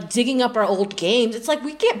digging up our old games. It's like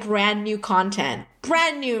we get brand new content,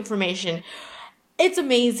 brand new information. It's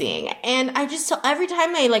amazing. And I just, every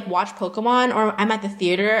time I watch Pokemon or I'm at the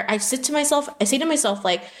theater, I say to myself, if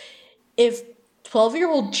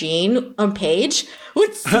 12-year-old Jean on Paige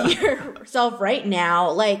would see herself right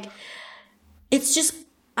now, it's just,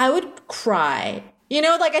 I would cry. You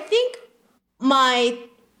know, I think my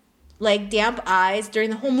damp eyes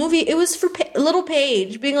during the whole movie, it was for little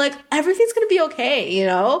Paige being everything's gonna be okay, you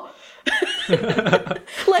know?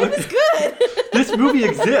 Life is good. This movie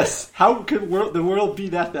exists. How could the world be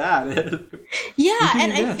that bad? Yeah,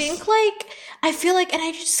 and I think I feel and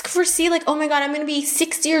I just foresee oh my god, I'm gonna be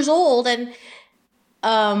 6 years old, and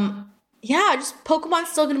yeah, just Pokemon's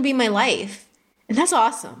still gonna be my life, and that's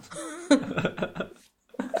awesome. And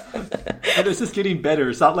it's just getting better.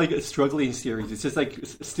 It's not a struggling series. It's just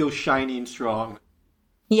still shiny and strong.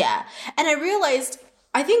 Yeah, and I realized,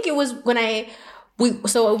 I think it was when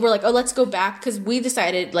so we're oh, let's go back, because we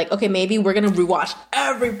decided, okay, maybe we're going to rewatch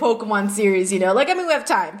every Pokemon series, you know? I mean, we have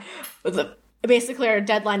time. Basically, our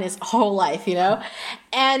deadline is whole life, you know?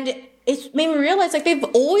 And it made me realize, they've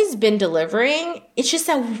always been delivering. It's just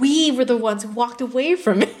that we were the ones who walked away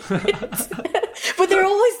from it. But they're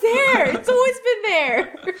always there. It's always been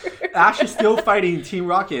there. Ash is still fighting Team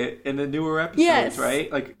Rocket in the newer episodes,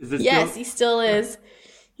 right? Like, is this yes, he still is.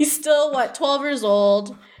 He's still 12 years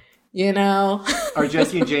old. You know. Are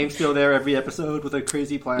Jesse and James still there every episode with a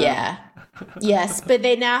crazy plan? Yeah. Yes, but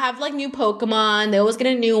they now have like new Pokemon. They always get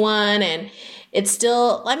a new one, and it's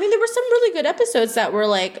still. I mean, there were some really good episodes that were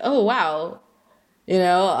like, oh wow, you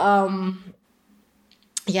know.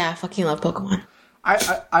 Yeah, I fucking love Pokemon.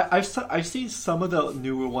 I've seen some of the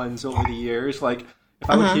newer ones over the years. Like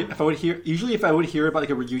if I would hear about like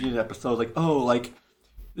a reunion episode, like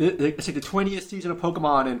it's like the 20th season of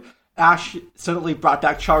Pokemon and Ash suddenly brought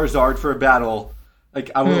back Charizard for a battle.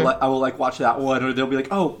 Like I will like watch that one, or they'll be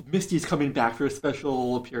like, oh, Misty's coming back for a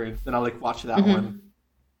special appearance, then I'll like watch that one.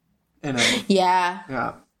 And then,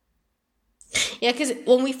 yeah. Yeah, because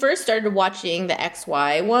when we first started watching the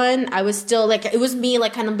XY one, I was still like, it was me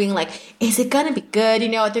like kind of being like, is it gonna be good? You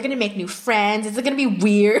know, they're gonna make new friends. Is it gonna be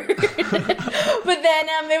weird? But then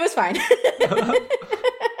it was fine.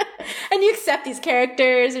 And you accept these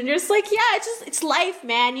characters, and you're just like, yeah, it's life,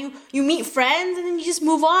 man. You meet friends, and then you just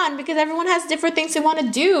move on because everyone has different things they want to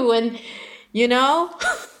do, and you know,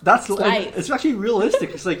 that's life. It's actually realistic.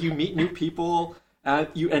 It's like you meet new people, and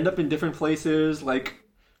you end up in different places, like.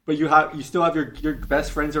 But you still have your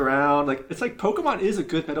best friends around. Like it's like Pokemon is a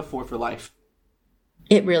good metaphor for life.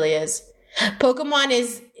 It really is. Pokemon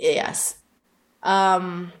is yes.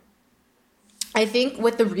 I think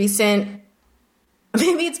with the recent,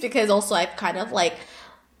 maybe it's because also I've kind of like,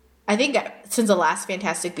 I think since the last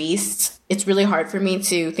Fantastic Beasts, it's really hard for me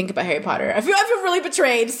to think about Harry Potter. I feel really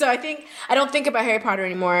betrayed, so I think I don't think about Harry Potter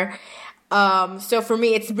anymore. So for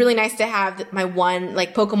me, it's really nice to have my one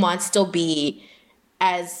like Pokemon still be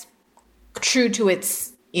as true to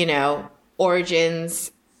its, you know,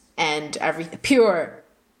 origins and everything pure,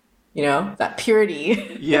 you know, that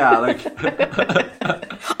purity. Yeah, like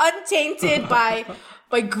untainted by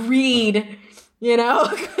greed, you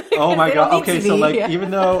know. Oh my god. Okay, so like even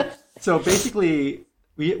though basically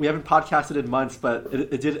we haven't podcasted in months, but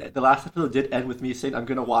it did, the last episode did end with me saying I'm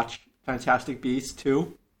gonna watch Fantastic Beasts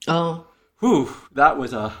 2. Oh. Whew, that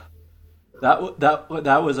was a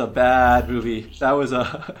bad movie. It was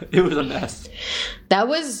a mess.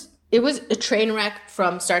 It was a train wreck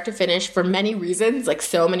from start to finish for many reasons, like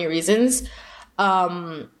so many reasons.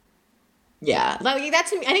 Yeah, like that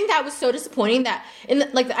to me, I think that was so disappointing that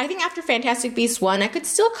I think after Fantastic Beasts 1, I could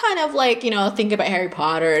still kind of like, you know, think about Harry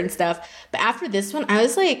Potter and stuff. But after this one, I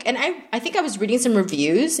was like, and I think I was reading some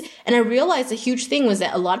reviews and I realized a huge thing was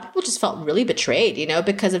that a lot of people just felt really betrayed, you know,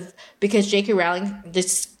 because J.K. Rowling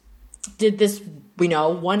just did this, you know,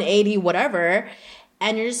 180 whatever,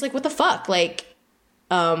 and you're just like, what the fuck? Like,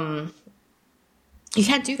 you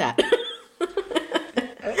can't do that.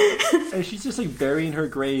 And she's just like burying her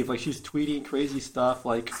grave, like she's tweeting crazy stuff,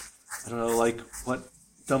 like I don't know, like what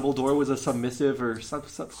Dumbledore was a submissive or some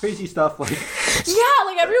crazy stuff, like yeah,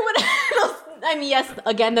 like everyone else. I mean, yes,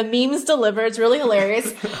 again, the memes deliver. It's really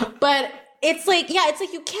hilarious, but it's like, yeah, it's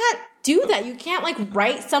like you can't do that. You can't like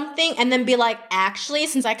write something and then be like, actually,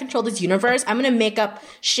 since I control this universe, I'm gonna make up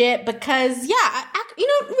shit because you know,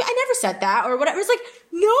 I never said that or whatever. It's like,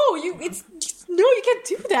 no, you can't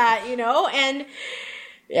do that, you know, and.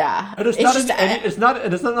 Yeah, and it's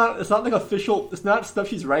not like official. It's not stuff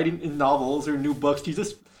she's writing in novels or new books. She's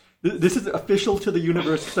just, this is official to the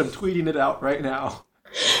universe because I'm tweeting it out right now.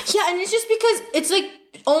 Yeah, and it's just because it's like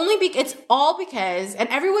it's all because, and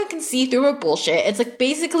everyone can see through her bullshit. It's like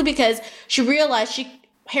basically because she realized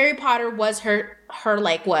Harry Potter was her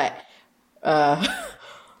like what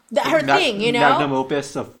thing, you know? Magnum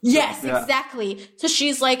opus of... Yes, yeah. Exactly. So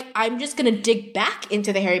she's like, I'm just going to dig back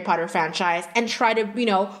into the Harry Potter franchise and try to, you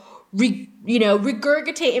know,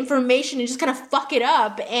 regurgitate information and just kind of fuck it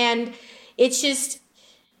up. And it's just...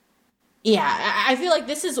 Yeah, I feel like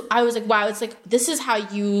I was like, wow, it's like, this is how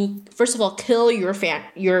you, first of all, kill your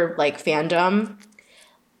fandom.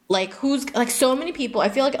 Like, so many people, I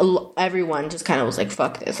feel like everyone just kind of was like,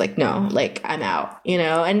 fuck this. Like, no, like, I'm out, you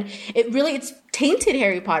know? And it's tainted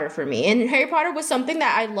Harry Potter for me. And Harry Potter was something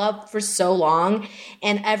that I loved for so long.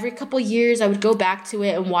 And every couple years I would go back to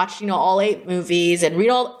it and watch, you know, all 8 movies and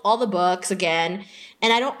read all the books again.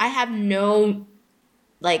 And I have no,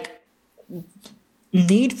 like,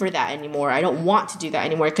 need for that anymore. I don't want to do that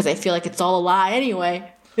anymore because I feel like it's all a lie anyway.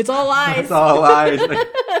 It's all lies. It's all lies.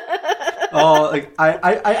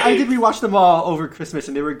 I did rewatch them all over Christmas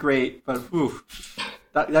and they were great, but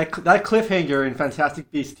that cliffhanger in Fantastic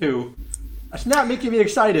Beasts 2, that's not making me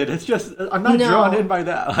excited. It's just I'm not drawn in by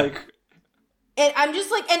that. Like, And I'm just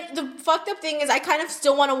like, and the fucked up thing is, I kind of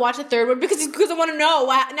still want to watch the third one because I want to know.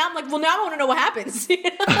 Now I'm like, well, now I want to know what happens. I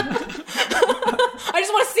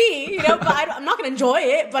just want to see, but I'm not going to enjoy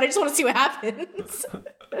it, but I just want to see what happens.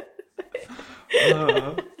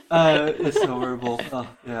 It's horrible. Oh,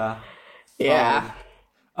 yeah. Yeah.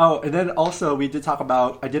 And then also I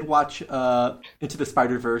did watch Into the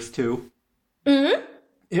Spider-Verse too. Mm-hmm.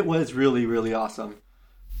 It was really, really awesome.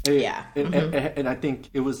 And I think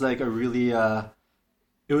it was like a really,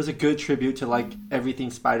 it was a good tribute to like everything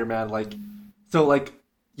Spider-Man. Like, so like,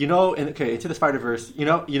 Into the Spider-Verse, in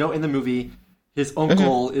the movie, his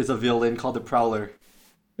uncle is a villain called the Prowler.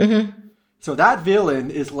 Mm-hmm. So that villain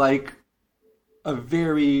is like a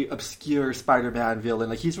very obscure Spider-Man villain.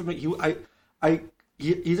 Like he's like in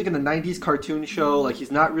a 90s cartoon show. Like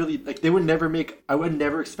he's not really like I would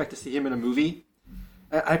never expect to see him in a movie.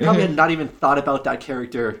 I probably had not even thought about that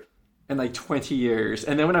character in like 20 years.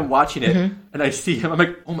 And then when I'm watching it and I see him, I'm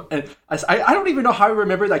like, oh my, and I don't even know how I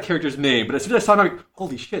remember that character's name. But as soon as I saw him, I'm like,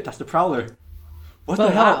 holy shit, that's the Prowler. What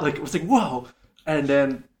the hell? Wow. Like, it was like, whoa. And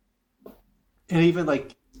then, and even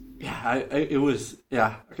like, it was,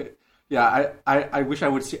 okay. Yeah, I wish I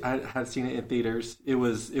had seen it in theaters. It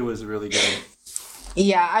was really good.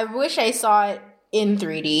 Yeah, I wish I saw it in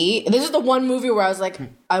 3D. This is the one movie where I was like,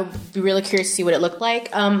 I would be really curious to see what it looked like.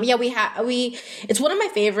 It's one of my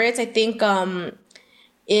favorites. I think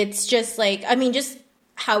it's just like, just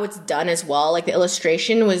how it's done as well. Like the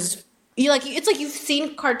illustration was, it's like you've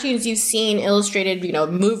seen cartoons, you've seen illustrated,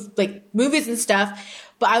 movies and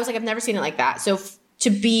stuff. But I was like, I've never seen it like that. So to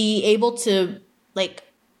be able to like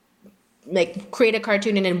create a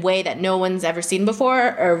cartoon in a way that no one's ever seen before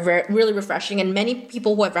are really refreshing. And many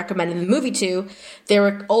people who I've recommended the movie to, they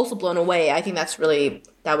were also blown away. I think that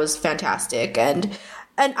was fantastic. And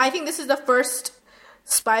I think this is the first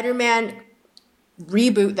Spider-Man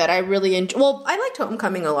reboot that I really enjoy. Well, I liked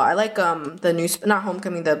Homecoming a lot. I like not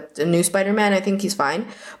Homecoming, the new Spider-Man. I think he's fine.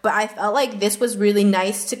 But I felt like this was really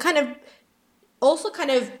nice to kind of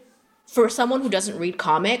for someone who doesn't read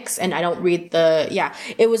comics, and I don't read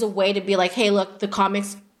it was a way to be like, hey, look, the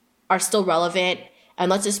comics are still relevant,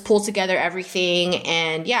 and let's just pull together everything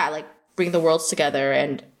and bring the worlds together,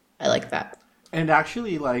 and I like that. And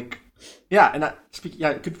actually, good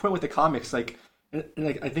point with the comics. Like,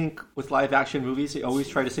 I think with live action movies, they always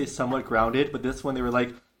try to stay somewhat grounded, but this one they were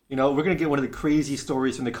like, we're gonna get one of the crazy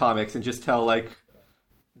stories from the comics and just tell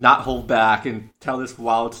not hold back and tell this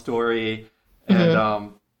wild story,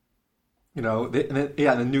 and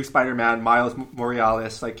the new Spider-Man, Miles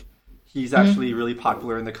Morales, he's actually really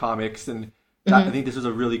popular in the comics, and I think this was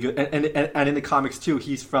a really good, and in the comics too,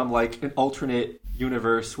 he's from an alternate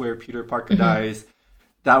universe where Peter Parker dies.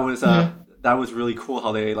 That was really cool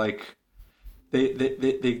how they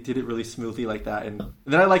did it really smoothly like that, and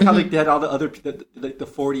then I like how they had all the other the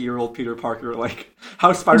 40-year-old Peter Parker,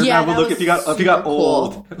 how Spider-Man would look if he got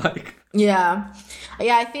old. Cool. I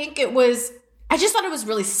think it was. I just thought it was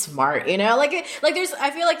really smart, there's,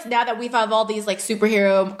 I feel like now that we've had all these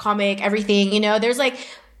superhero comic, everything, there's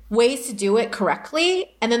ways to do it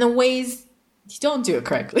correctly. And then the ways you don't do it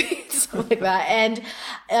correctly, stuff like that. And,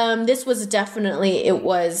 this was definitely, it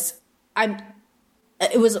was my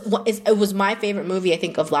favorite movie, I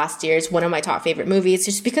think, of last year. It's one of my top favorite movies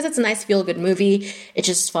just because it's a nice feel good movie. It's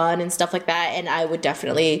just fun and stuff like that. And I would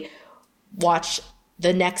definitely watch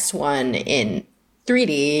the next one in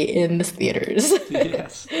 3D in the theaters.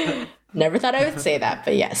 Yes. Never thought I would say that,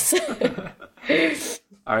 but yes.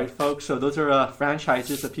 All right, folks. So those are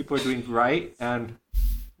franchises that people are doing right, and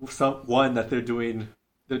one that they're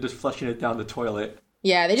just flushing it down the toilet.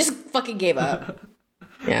 Yeah, they just fucking gave up.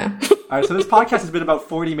 Yeah. All right, so this podcast has been about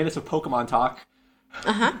 40 minutes of Pokemon talk.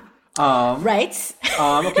 Right.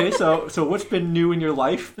 Okay, so what's been new in your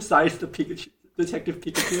life besides the Detective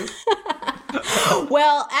Pikachu?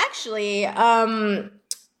 Well, actually, I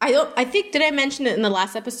think, did I mention it in the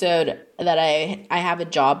last episode that I have a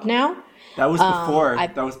job now? That was before.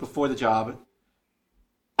 That was before the job.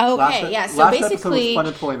 Okay, yeah. So last basically, episode was fun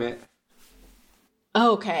employment.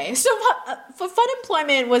 Okay, so for fun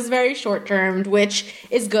employment was very short term, which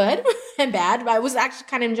is good and bad. But I was actually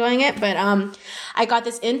kind of enjoying it. But I got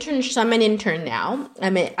this internship. I'm an intern now.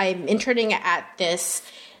 I'm interning at this.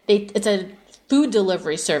 It's a food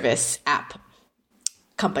delivery service app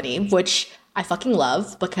company, which I fucking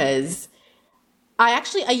love because I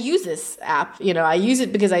use this app. I use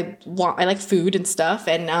it because I like food and stuff,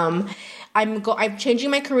 and I'm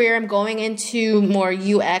changing my career. I'm going into more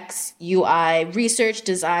UX, UI, research,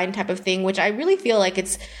 design type of thing, which I really feel like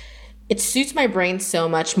it suits my brain so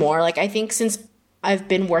much more. I think since I've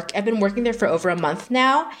been working there for over a month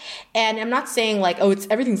now, and I'm not saying like, oh, it's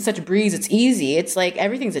everything's such a breeze, it's easy. It's like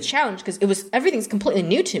everything's a challenge because everything's completely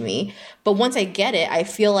new to me. But once I get it, I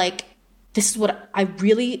feel like this is what I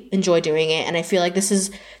really enjoy doing it, and I feel like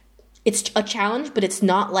it's a challenge, but it's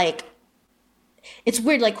not like, it's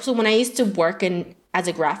weird. Like, so when I used to work as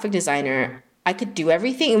a graphic designer, I could do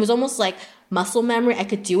everything. It was almost like muscle memory. I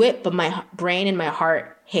could do it, but my brain and my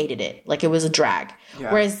heart hated it. Like, it was a drag.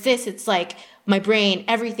 Yeah. Whereas this, it's like my brain,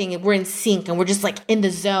 everything, we're in sync and we're just like in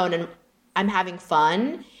the zone and I'm having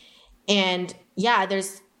fun. And yeah,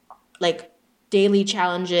 there's like daily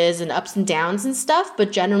challenges and ups and downs and stuff,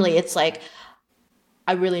 but generally it's like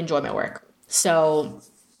I really enjoy my work. So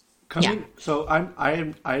So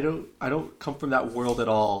I don't come from that world at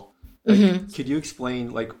all. Like, could you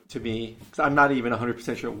explain like to me, because I'm not even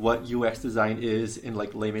 100% sure what UX design is in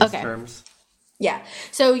like layman's terms. Yeah.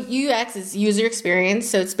 So UX is user experience.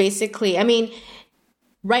 So it's basically, I mean,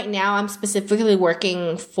 right now I'm specifically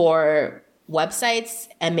working for websites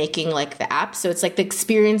and making like the app. So it's like the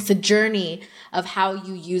experience, the journey of how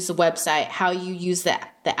you use the website, how you use the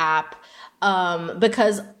app.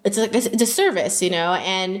 Because it's like it's a service,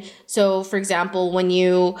 and so for example, when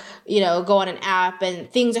you go on an app and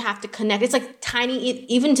things have to connect, it's like tiny,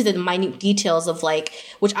 even to the minute details of like,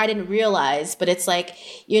 which I didn't realize, but it's like,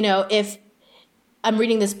 if I'm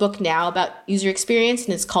reading this book now about user experience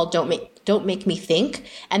and it's called Don't Make Me Think.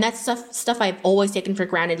 And that's stuff I've always taken for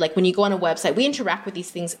granted. Like when you go on a website, we interact with these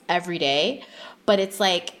things every day, but it's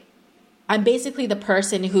like, I'm basically the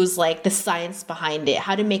person who's like the science behind it,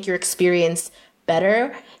 how to make your experience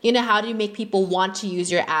better. How do you make people want to use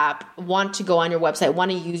your app, want to go on your website,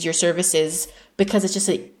 want to use your services because it's just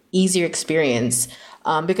an easier experience.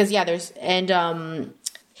 There's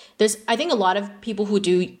I think a lot of people who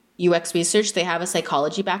do UX research, they have a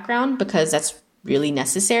psychology background because that's really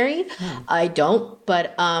necessary. I don't,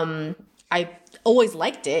 but I always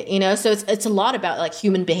liked it, so it's a lot about like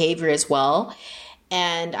human behavior as well.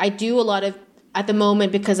 And I do a lot of, at the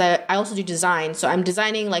moment, because I also do design. So I'm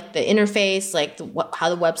designing like the interface, like how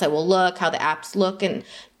the website will look, how the apps look, and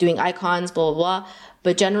doing icons, blah, blah, blah.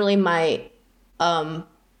 But generally my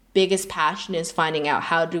biggest passion is finding out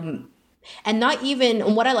how to, and not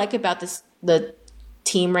even, what I like about the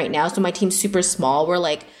team right now, so my team's super small. We're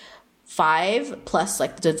like 5 plus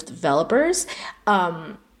like the developers.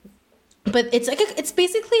 But it's like, it's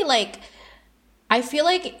basically like, I feel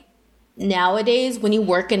like nowadays when you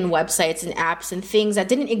work in websites and apps and things that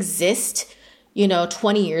didn't exist,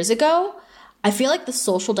 20 years ago, I feel like the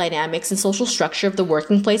social dynamics and social structure of the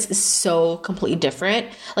working place is so completely different.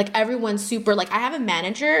 Like everyone's super, like I have a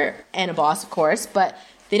manager and a boss, of course, but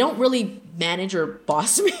they don't really manage or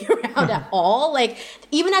boss me around at all. Like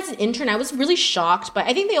even as an intern, I was really shocked, but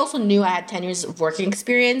I think they also knew I had 10 years of working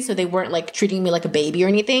experience. So they weren't like treating me like a baby or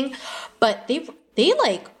anything, but they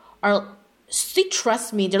like they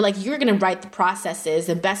trust me. They're like, you're going to write the processes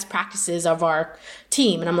and best practices of our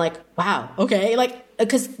team. And I'm like, wow, okay. Like,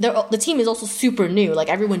 because the team is also super new. Like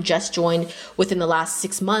everyone just joined within the last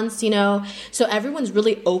 6 months, so everyone's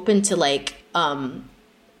really open to like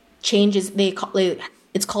changes.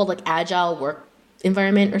 It's called like agile work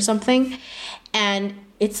environment or something. And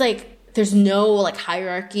it's like, there's no like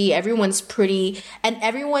hierarchy. Everyone's pretty, and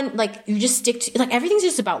everyone like, you just stick to like, everything's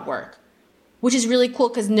just about work, which is really cool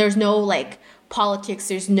because there's no like politics.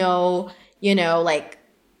 There's no, like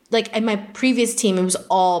in my previous team, it was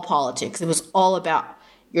all politics. It was all about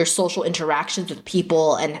your social interactions with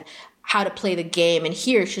people and how to play the game. And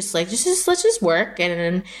here it's just like, let's just work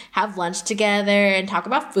and have lunch together and talk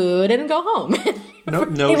about food and go home.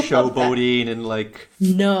 No showboating and like.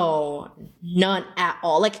 No, none at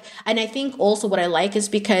all. Like, and I think also what I like is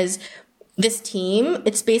because this team,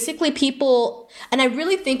 it's basically people, and I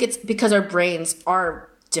really think it's because our brains are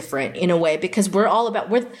different in a way, because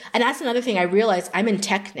and that's another thing I realized. I'm in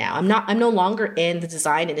tech now. I'm no longer in the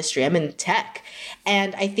design industry. I'm in tech.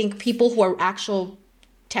 And I think people who are actual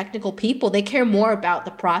technical people, they care more about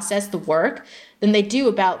the process, the work, than they do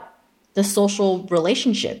about the social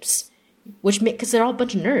relationships, because they're all a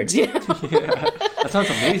bunch of nerds, Yeah, that sounds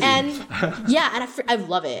amazing. And I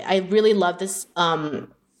love it. I really love this,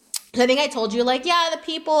 so I think I told you, like, the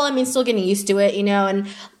people, I mean, still getting used to it, and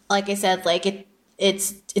like I said, like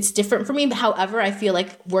it's different for me. But however, I feel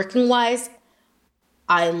like working wise,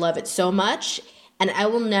 I love it so much. And I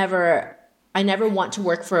never want to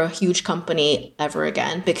work for a huge company ever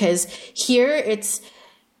again, because here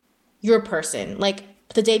you're a person. Like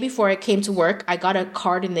the day before I came to work, I got a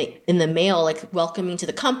card in the mail, like welcoming to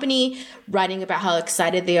the company, writing about how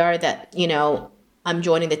excited they are that, I'm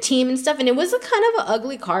joining the team and stuff. And it was a kind of an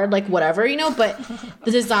ugly card, like whatever, but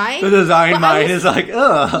the design. The design mind is like,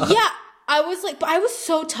 ugh. Yeah. I was like, but I was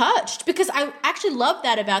so touched because I actually loved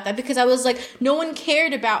that about that because I was like, no one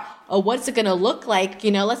cared about, oh, what's it going to look like?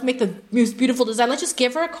 Let's make the most beautiful design. Let's just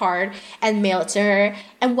give her a card and mail it to her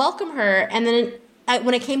and welcome her. And then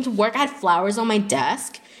when I came to work, I had flowers on my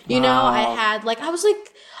desk. Wow. I had I was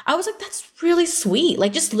like, that's really sweet.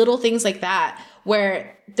 Like just little things like that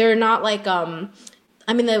where they're not like,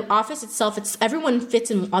 the office itself, everyone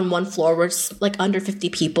fits on one floor. We're like under 50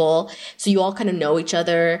 people. So you all kind of know each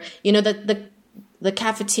other. The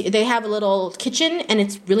cafeteria, they have a little kitchen and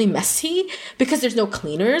it's really messy because there's no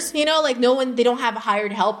cleaners, like they don't have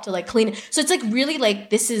hired help to like clean it. So it's like really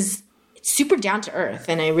like, it's super down to earth.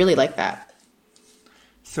 And I really like that.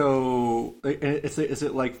 So is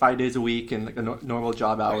it like 5 days a week and like normal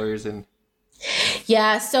job hours and?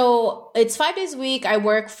 Yeah. So it's 5 days a week. I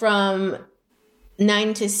work from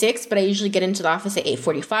 9 to 6, but I usually get into the office at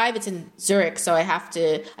 8:45. It's in Zurich. So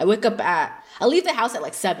I wake up I leave the house at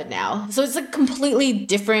like 7 now. So it's like completely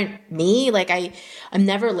different me. Like I'm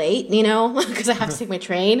never late, because I have to take my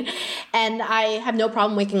train and I have no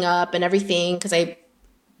problem waking up and everything because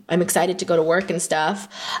I'm excited to go to work and stuff.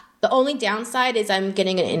 The only downside is I'm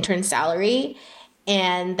getting an intern salary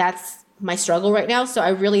and that's my struggle right now. So I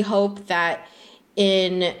really hope that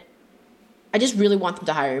I just really want them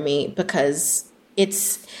to hire me because they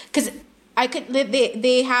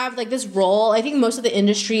have like this role. I think most of the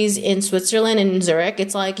industries in Switzerland and in Zurich,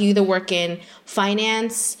 it's like you either work in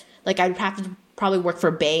finance, like I'd have to probably work for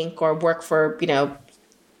a bank or work for,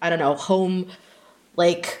 I don't know, home,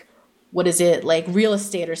 like, what is it, like real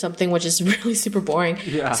estate or something, which is really super boring.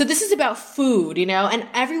 Yeah. So this is about food, and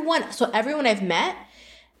everyone I've met,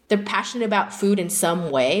 they're passionate about food in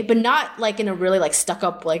some way, but not like in a really like stuck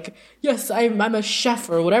up, like, yes, I'm a chef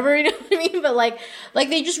or whatever, you know what I mean? But like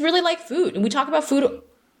they just really like food and we talk about food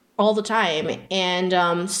all the time.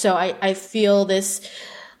 And so I feel this,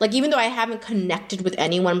 like, even though I haven't connected with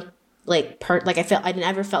anyone, I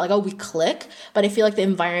never felt like, oh, we click, but I feel like the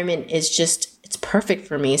environment is just, it's perfect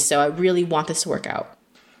for me. So I really want this to work out.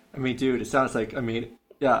 I mean, dude, it sounds like,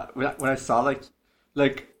 yeah, when I saw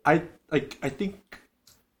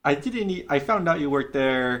I found out you worked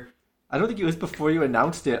there. I don't think it was before you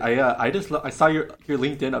announced it. I saw your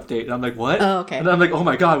LinkedIn update and I'm like, what? Oh, okay. And I'm like, oh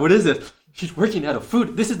my God, what is it? She's working out of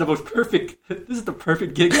food. This is the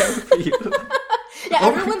perfect gig ever for you. Yeah,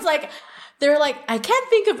 everyone's like, they're like, I can't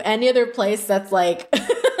think of any other place that's like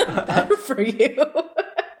better for you.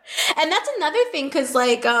 And that's another thing, because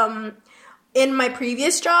like in my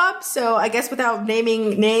previous job, so I guess without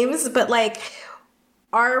naming names, but like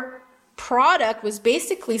our product was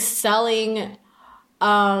basically selling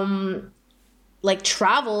like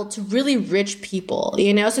travel to really rich people,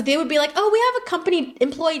 so they would be like, oh, we have a company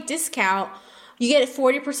employee discount, you get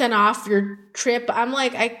 40% off your trip. I'm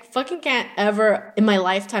like, I fucking can't ever in my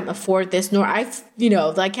lifetime afford this, nor I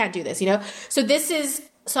can't do this,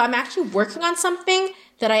 so I'm actually working on something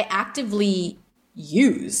that I actively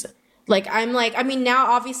use. Like,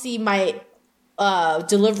 now obviously my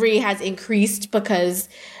delivery has increased because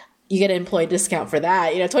you get an employee discount for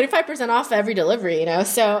that, 25% off every delivery,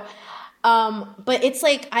 so, but it's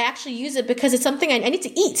like, I actually use it because it's something I need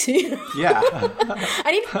to eat. Yeah.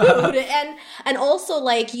 I need food. And also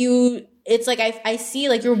like it's like, I see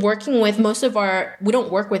like you're working with we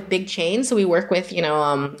don't work with big chains. So we work with,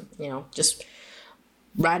 just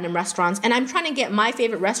random restaurants. And I'm trying to get my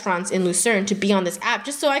favorite restaurants in Lucerne to be on this app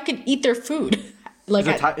just so I can eat their food. Like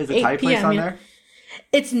is the Thai place on there?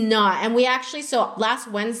 It's not. And we actually, so last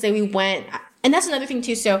Wednesday we went, and that's another thing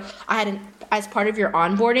too. So as part of your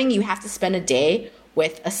onboarding, you have to spend a day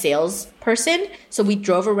with a salesperson. So we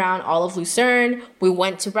drove around all of Lucerne. We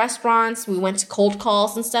went to restaurants. We went to cold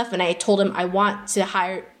calls and stuff. And I told him, I want to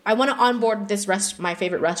onboard my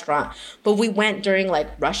favorite restaurant. But we went during like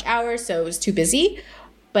rush hour, so it was too busy.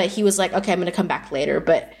 But he was like, okay, I'm going to come back later.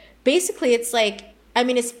 But basically it's like,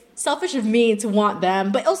 it's selfish of me to want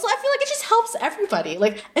them, but also I feel like it just helps everybody.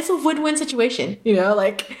 Like, it's a win-win situation,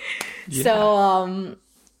 like, yeah.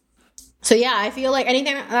 So yeah, I feel like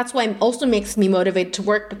anything, that's why it also makes me motivated to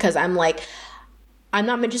work, because I'm like, I'm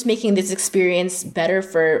not just making this experience better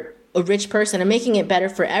for a rich person, I'm making it better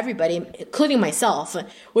for everybody, including myself,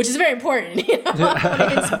 which is very important,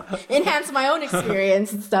 enhance my own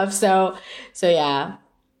experience and stuff. So yeah.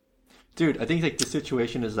 Dude, I think like the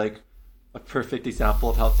situation is like a perfect example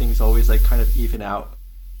of how things always like kind of even out.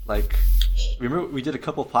 Like, remember we did a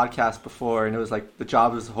couple podcasts before and it was like the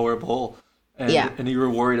job was horrible and you were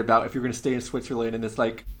worried about if you're going to stay in Switzerland, and it's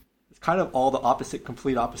like, it's kind of all the opposite,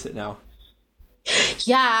 complete opposite now.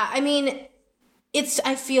 Yeah.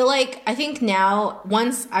 I feel like, I think now,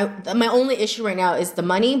 my only issue right now is the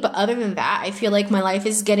money, but other than that, I feel like my life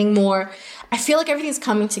is getting more, I feel like everything's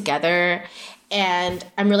coming together, and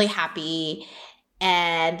I'm really happy,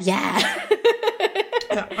 and yeah.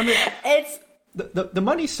 Yeah, I mean, It's, the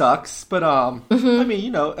money sucks, but I mean,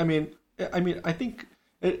 you know, I think,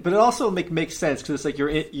 but it also makes sense because it's like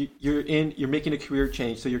you're making a career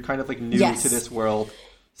change, so you're kind of like new Yes. to this world.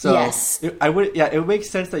 So Yes. it would make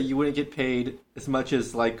sense that you wouldn't get paid as much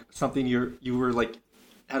as like something you were like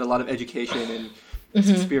had a lot of education and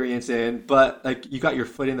experience in, but like you got your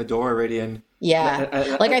foot in the door already, and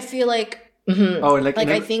yeah. Like, I feel like, oh, and like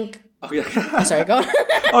I think, oh yeah, I'm sorry, go on.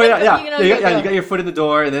 oh yeah, You know, you got your foot in the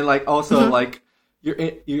door, and then like also like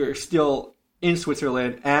you're still in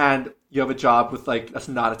Switzerland, and you have a job with like that's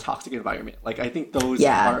not a toxic environment. Like I think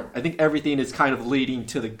I think everything is kind of leading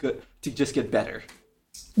to the good to just get better.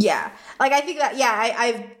 Yeah. Like, I think that, yeah,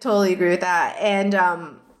 I totally agree with that. And,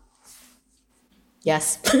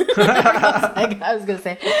 yes. I was going to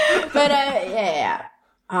say. But, yeah.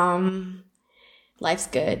 Life's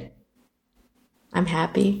good. I'm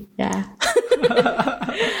happy. Yeah.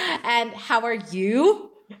 And how are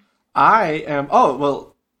you? I am. Oh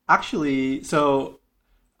well, actually, so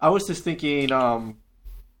I was just thinking.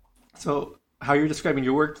 So how you're describing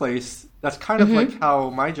your workplace, that's kind of like how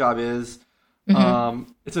my job is.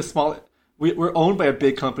 It's a small. We're owned by a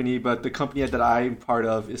big company, but the company that I'm part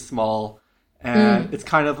of is small, and it's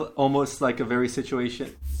kind of almost like a very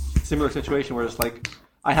similar situation where it's like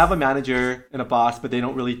I have a manager and a boss, but they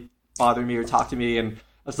don't really bother me or talk to me, and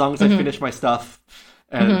as long as I finish my stuff,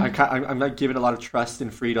 and I'm not given a lot of trust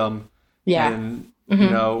and freedom, and you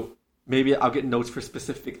know, maybe I'll get notes for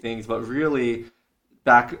specific things, but really,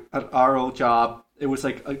 back at our old job, it was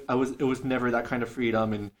like it was never that kind of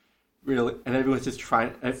freedom, and really, and everyone's just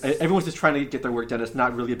trying to get their work done. It's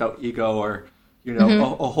not really about ego or, you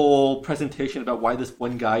know, a whole presentation about why this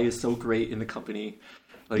one guy is so great in the company.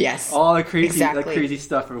 Like all the crazy that crazy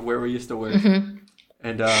stuff of where we used to work.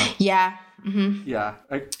 And Yeah. yeah,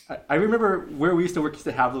 I remember where we used to work used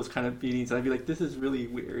to have those kind of meetings, and I'd be like, this is really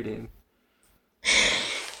weird. And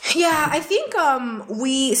Yeah, I think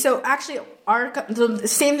so actually the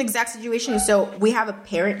same exact situation. So we have a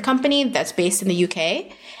parent company that's based in the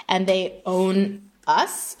UK, and they own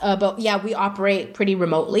us. But yeah, we operate pretty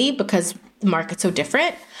remotely because the market's so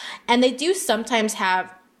different. And they do sometimes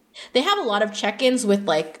have a lot of check-ins with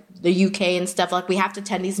like the UK and stuff. Like we have to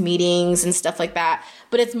attend these meetings and stuff like that.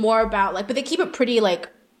 But it's more about like, but they keep it pretty like,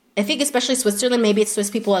 I think especially Switzerland, maybe it's Swiss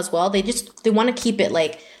people as well. They want to keep it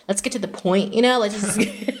like, let's get to the point, you know, let's just,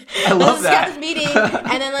 I love that. Have this meeting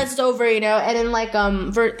and then let's over, you know, and then like,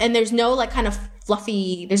 and there's no like kind of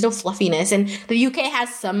there's no fluffiness, and the UK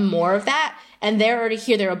has some more of that, and they're already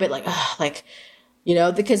here. They're a bit like, like, you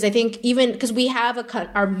know, because I think even because we have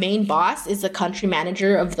our main boss is the country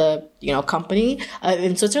manager of the, you know, company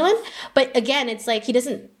in Switzerland. But again, it's like, he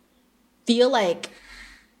doesn't feel like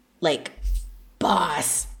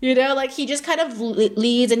boss, you know, like he just kind of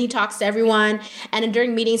leads and he talks to everyone, and then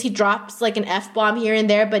during meetings he drops like an F-bomb here and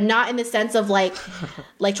there, but not in the sense of like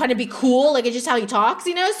trying to be cool, like it's just how he talks,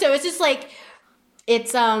 you know. So it's just like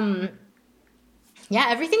it's yeah,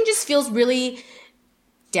 everything just feels really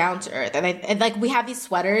down to earth. And like we have these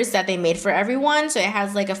sweaters that they made for everyone, so it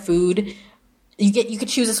has like a food, you could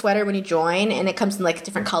choose a sweater when you join, and it comes in like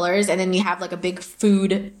different colors, and then you have like a big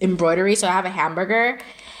food embroidery. So I have a hamburger,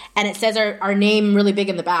 and it says our name really big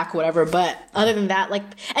in the back, whatever. But other than that, like,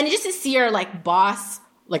 and just to see our like boss,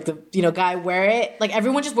 like the, you know, guy wear it, like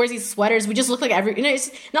everyone just wears these sweaters. We just look like you know, it's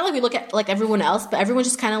not like we look at like everyone else, but everyone's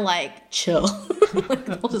just kind of like chill. Like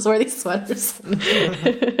they'll just wear these sweaters.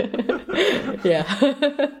 Yeah.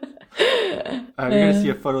 you're gonna see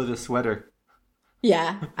a photo of this sweater.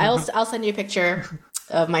 Yeah, I'll send you a picture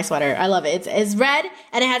of my sweater. I love it. It's red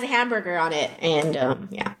and it has a hamburger on it, and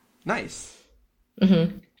yeah. Nice.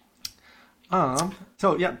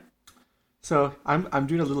 So yeah, so I'm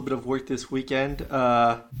doing a little bit of work this weekend.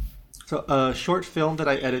 So a short film that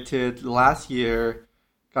I edited last year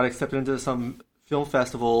got accepted into some film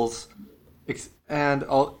festivals, and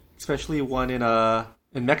especially one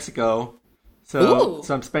in Mexico. So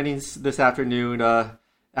I'm spending this afternoon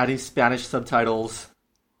adding Spanish subtitles.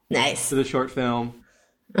 Nice. To the short film,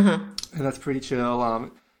 and that's pretty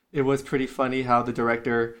chill. It was pretty funny how the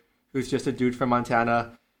director, who's just a dude from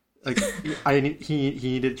Montana, like he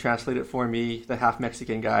needed to translate it for me, the half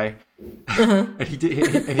Mexican guy, and he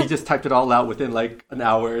did, and he just typed it all out within like an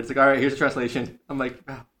hour. It's like, all right, here's the translation. I'm like,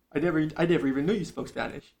 wow, I never even knew you spoke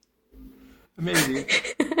Spanish. Amazing.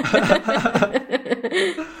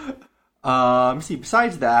 Let's see.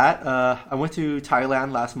 Besides that, I went to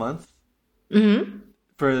Thailand last month.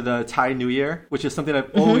 for the Thai New Year, which is something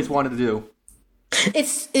I've always wanted to do.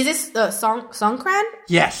 Is this Songkran?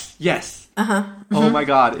 Yes. Oh my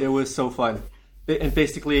god, it was so fun. And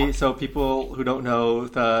basically, so people who don't know,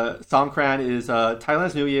 the Songkran is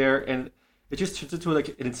Thailand's New Year, and it just turns into like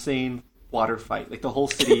an insane water fight. Like the whole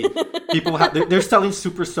city, they're selling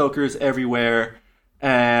super soakers everywhere,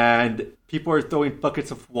 and people are throwing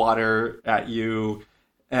buckets of water at you,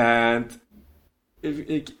 and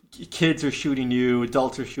kids are shooting you,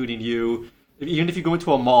 adults are shooting you. Even if you go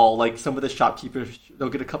into a mall, like some of the shopkeepers, they'll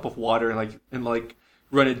get a cup of water and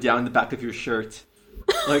run it down the back of your shirt.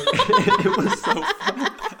 Like it was so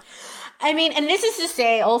fun. I mean, and this is to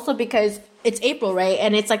say also because it's April, right?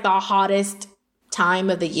 And it's like the hottest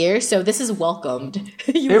time of the year, so this is welcomed.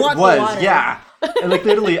 It was, yeah. And like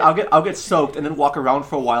literally, I'll get soaked and then walk around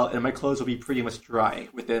for a while, and my clothes will be pretty much dry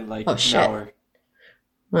within like an hour.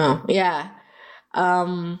 Well, yeah.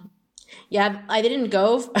 Yeah, I didn't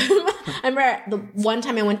go. I remember the one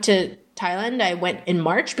time I went to Thailand, I went in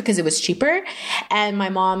March because it was cheaper. And my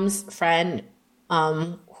mom's friend,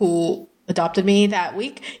 who adopted me that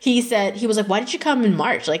week, he was like, why did you come in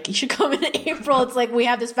March? Like, you should come in April. It's like, we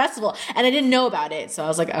have this festival. And I didn't know about it. So I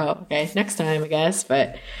was like, oh, okay, next time, I guess.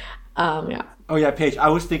 But, yeah. Oh, yeah, Paige, I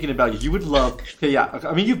was thinking about you. You would love, okay, yeah.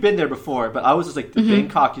 I mean, you've been there before, but I was just like,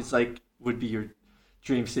 Bangkok is like, would be your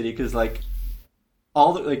dream city. Because like,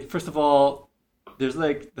 first of all, there's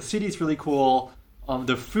like the city's really cool.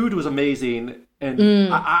 The food was amazing,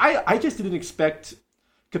 and I just didn't expect,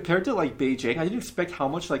 compared to like Beijing, I didn't expect how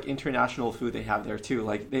much like international food they have there too.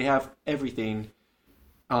 Like they have everything.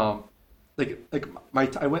 I met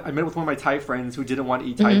with one of my Thai friends who didn't want to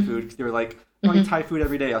eat Thai food because they were like, I eat Thai food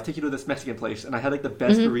every day. I'll take you to this Mexican place, and I had like the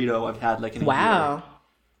best burrito I've had like in a year.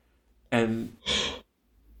 And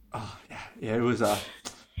oh yeah, it was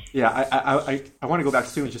yeah, I want to go back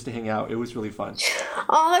soon just to hang out. It was really fun.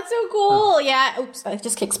 Oh, that's so cool. Yeah. Oops, I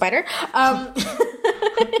just kicked Spider. No!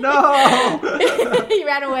 He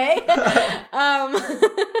ran away.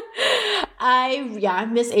 I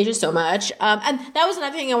miss Asia so much. And that was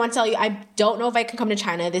another thing I want to tell you. I don't know if I can come to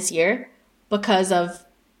China this year because of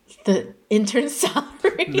the intern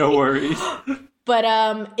salary. No worries. But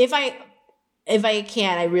if I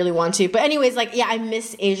can, I really want to. But anyways, like, yeah, I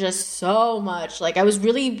miss Asia so much. Like, I was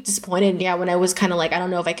really disappointed, when I was kind of like, I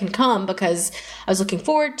don't know if I can come because I was looking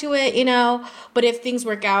forward to it, But if things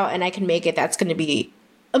work out and I can make it, that's going to be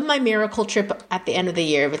my miracle trip at the end of the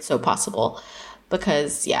year, if it's so possible.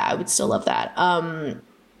 Because, yeah, I would still love that.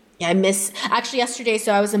 Yeah, I miss... Actually, yesterday,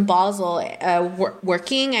 so I was in Basel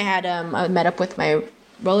working. I had I met up with my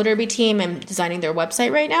roller derby team. I'm designing their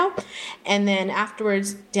website right now. And then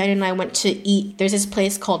afterwards, Daniel and I went to eat. There's this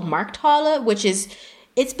place called Markthalle,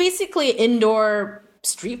 it's basically an indoor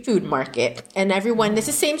street food market. And everyone, there's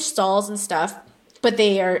the same stalls and stuff, but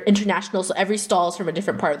they are international. So every stall is from a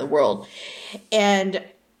different part of the world. And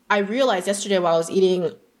I realized yesterday while I was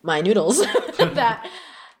eating my noodles that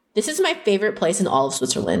this is my favorite place in all of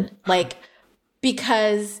Switzerland. Like,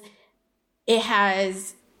 because it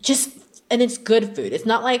has and it's good food. It's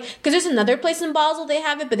not like, because there's another place in Basel, they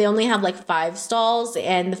have it, but they only have like 5 stalls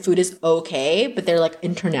and the food is okay, but they're like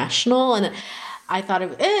international. And I thought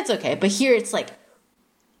it's okay. But here it's like,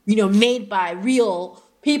 made by real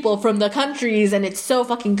people from the countries, and it's so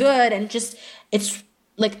fucking good. And it's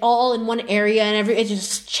like all in one area, and it's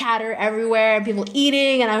just chatter everywhere and people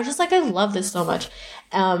eating. And I was just like, I love this so much.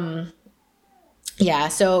 Yeah,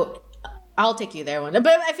 so I'll take you there one day.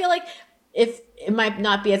 But I feel like it might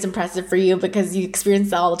not be as impressive for you because you experience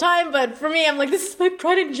that all the time, but for me, I'm like, this is my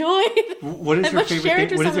pride and joy. What is your favorite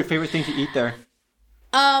thing? What is your favorite thing to eat there?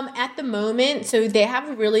 At the moment, so they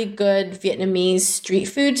have really good Vietnamese street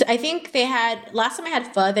foods. I think they had, last time I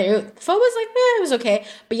had pho there, pho was like, it was okay.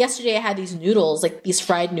 But yesterday I had these noodles, like these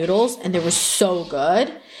fried noodles, and they were so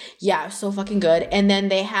good. Yeah, so fucking good. And then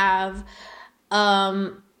they have,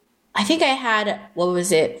 I think I had,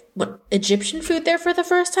 Egyptian food there for the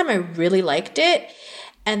first time. I really liked it.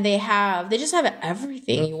 And they just have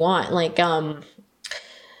everything you want. Like,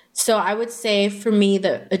 so I would say for me,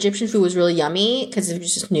 the Egyptian food was really yummy because it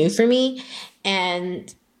was just new for me.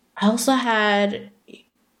 And I also I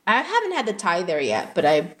haven't had the Thai there yet, but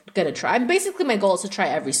I'm going to try. Basically, my goal is to try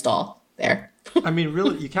every stall there. I mean,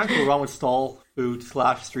 really, you can't go wrong with stall food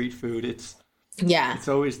 / street food. It's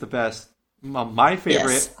always the best. My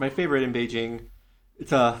favorite in Beijing.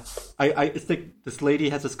 It's it's like this lady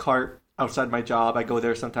has this cart outside my job. I go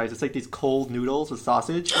there sometimes. It's like these cold noodles with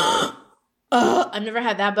sausage. I've never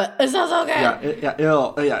had that, but it sounds so good.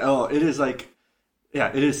 It is like,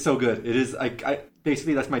 it is so good. It is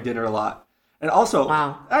basically that's my dinner a lot. And also,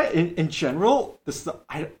 wow. In general,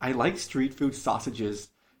 I like street food sausages.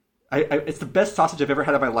 It's the best sausage I've ever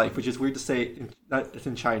had in my life, which is weird to say. It's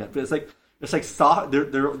in China, but it's like soft. They're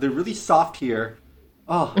really soft here.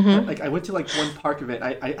 Oh, like I went to like one park event.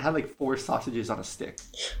 I had like 4 sausages on a stick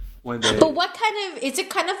one day. But what kind of is it?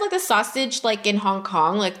 Kind of like the sausage like in Hong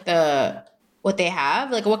Kong, like what they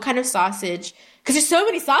have? Like what kind of sausage? Because there's so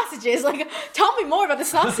many sausages. Like, tell me more about the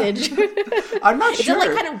sausage. I'm not sure. Is it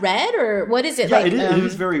like kind of red or what is it? Yeah, like, it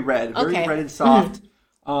is very red, very red and soft.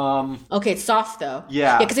 Okay, it's soft though.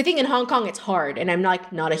 Yeah, because I think in Hong Kong it's hard, and I'm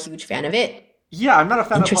like not a huge fan of it. Yeah, I'm not a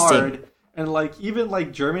fan of hard, and like even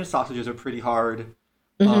like German sausages are pretty hard.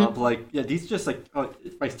 But like these just like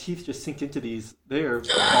my teeth just sink into these. They're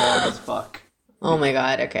hard as fuck. Oh my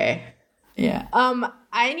god. Okay. Yeah.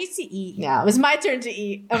 I need to eat now. It's my turn to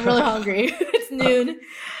eat. I'm really hungry. It's noon.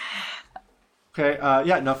 Okay.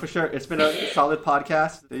 Yeah. No, for sure. It's been a solid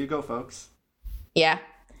podcast. There you go, folks. Yeah.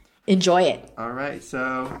 Enjoy it. All right.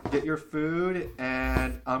 So get your food,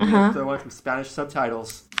 and I'm gonna throw on some Spanish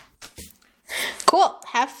subtitles. Cool.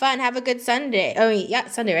 Have fun. Have a good Sunday. Oh yeah,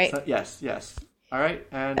 Sunday, right? So, yes. All right.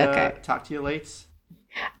 And talk to you later.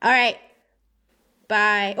 All right.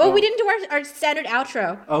 Bye. Oh, we didn't do our standard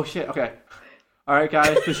outro. Oh shit. Okay. All right,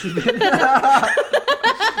 guys. This has been. Like,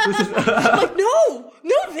 no,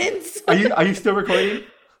 Vince. Are you still recording?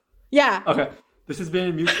 Yeah. Okay. This has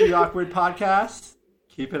been Mutually Awkward Podcast.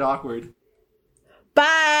 Keep it awkward.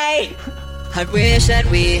 Bye. I wish that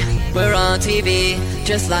we were on TV,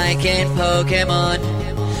 just like in Pokemon.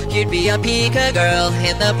 You'd be a Pika girl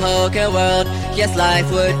in the Poke world. Yes,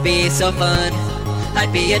 life would be so fun.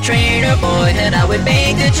 I'd be a trainer boy and I would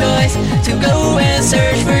make the choice to go and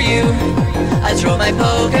search for you. I'd throw my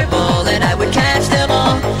Pokeball and I would catch them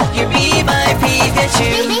all. You'd be my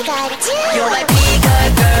Pikachu. You're my Pika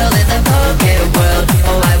girl in the Poke world.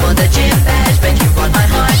 Oh, I want the gym badge, but you want my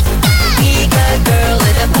heart. Pika girl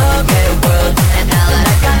in the Poke world. And now that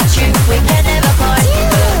I got you, we can never part.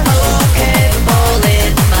 The Pokeball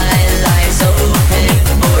in my life's open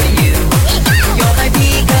for you. You're my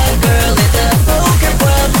Pika girl in the Poke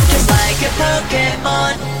world, just like a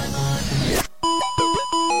Pokemon.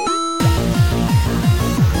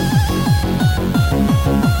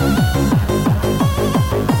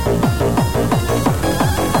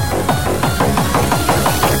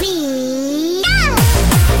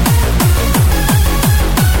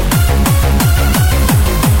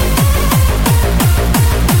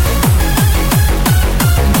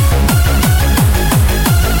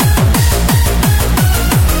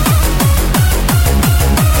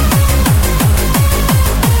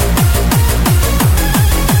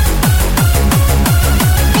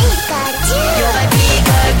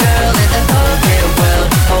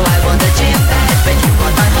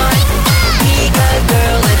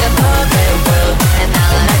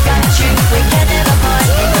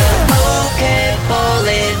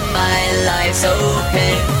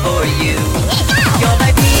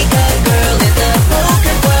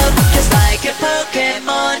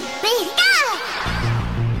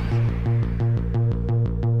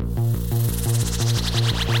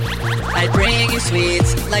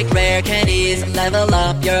 Like rare candies, level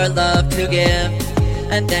up your love to give.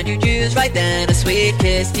 And then you choose right then a sweet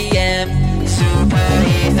kiss TM. Super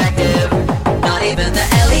effective. Not even the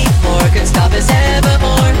elite four can stop us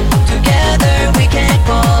evermore. Together we can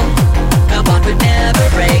call. Our bond would never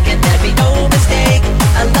break and there'd be no mistake.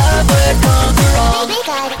 Our love would conquer all.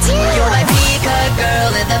 You're my Pika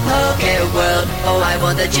girl in the Poke world. Oh, I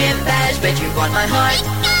want the gym badge, but you want my heart.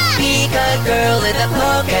 Pika girl in the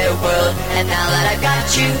Poke world. And now that I've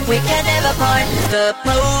got you, we can never part. The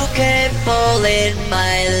Pokeball in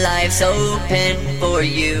my life's open for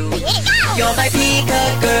you. You're my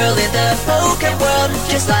Pika girl in the Poke world,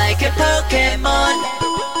 just like a Pokemon.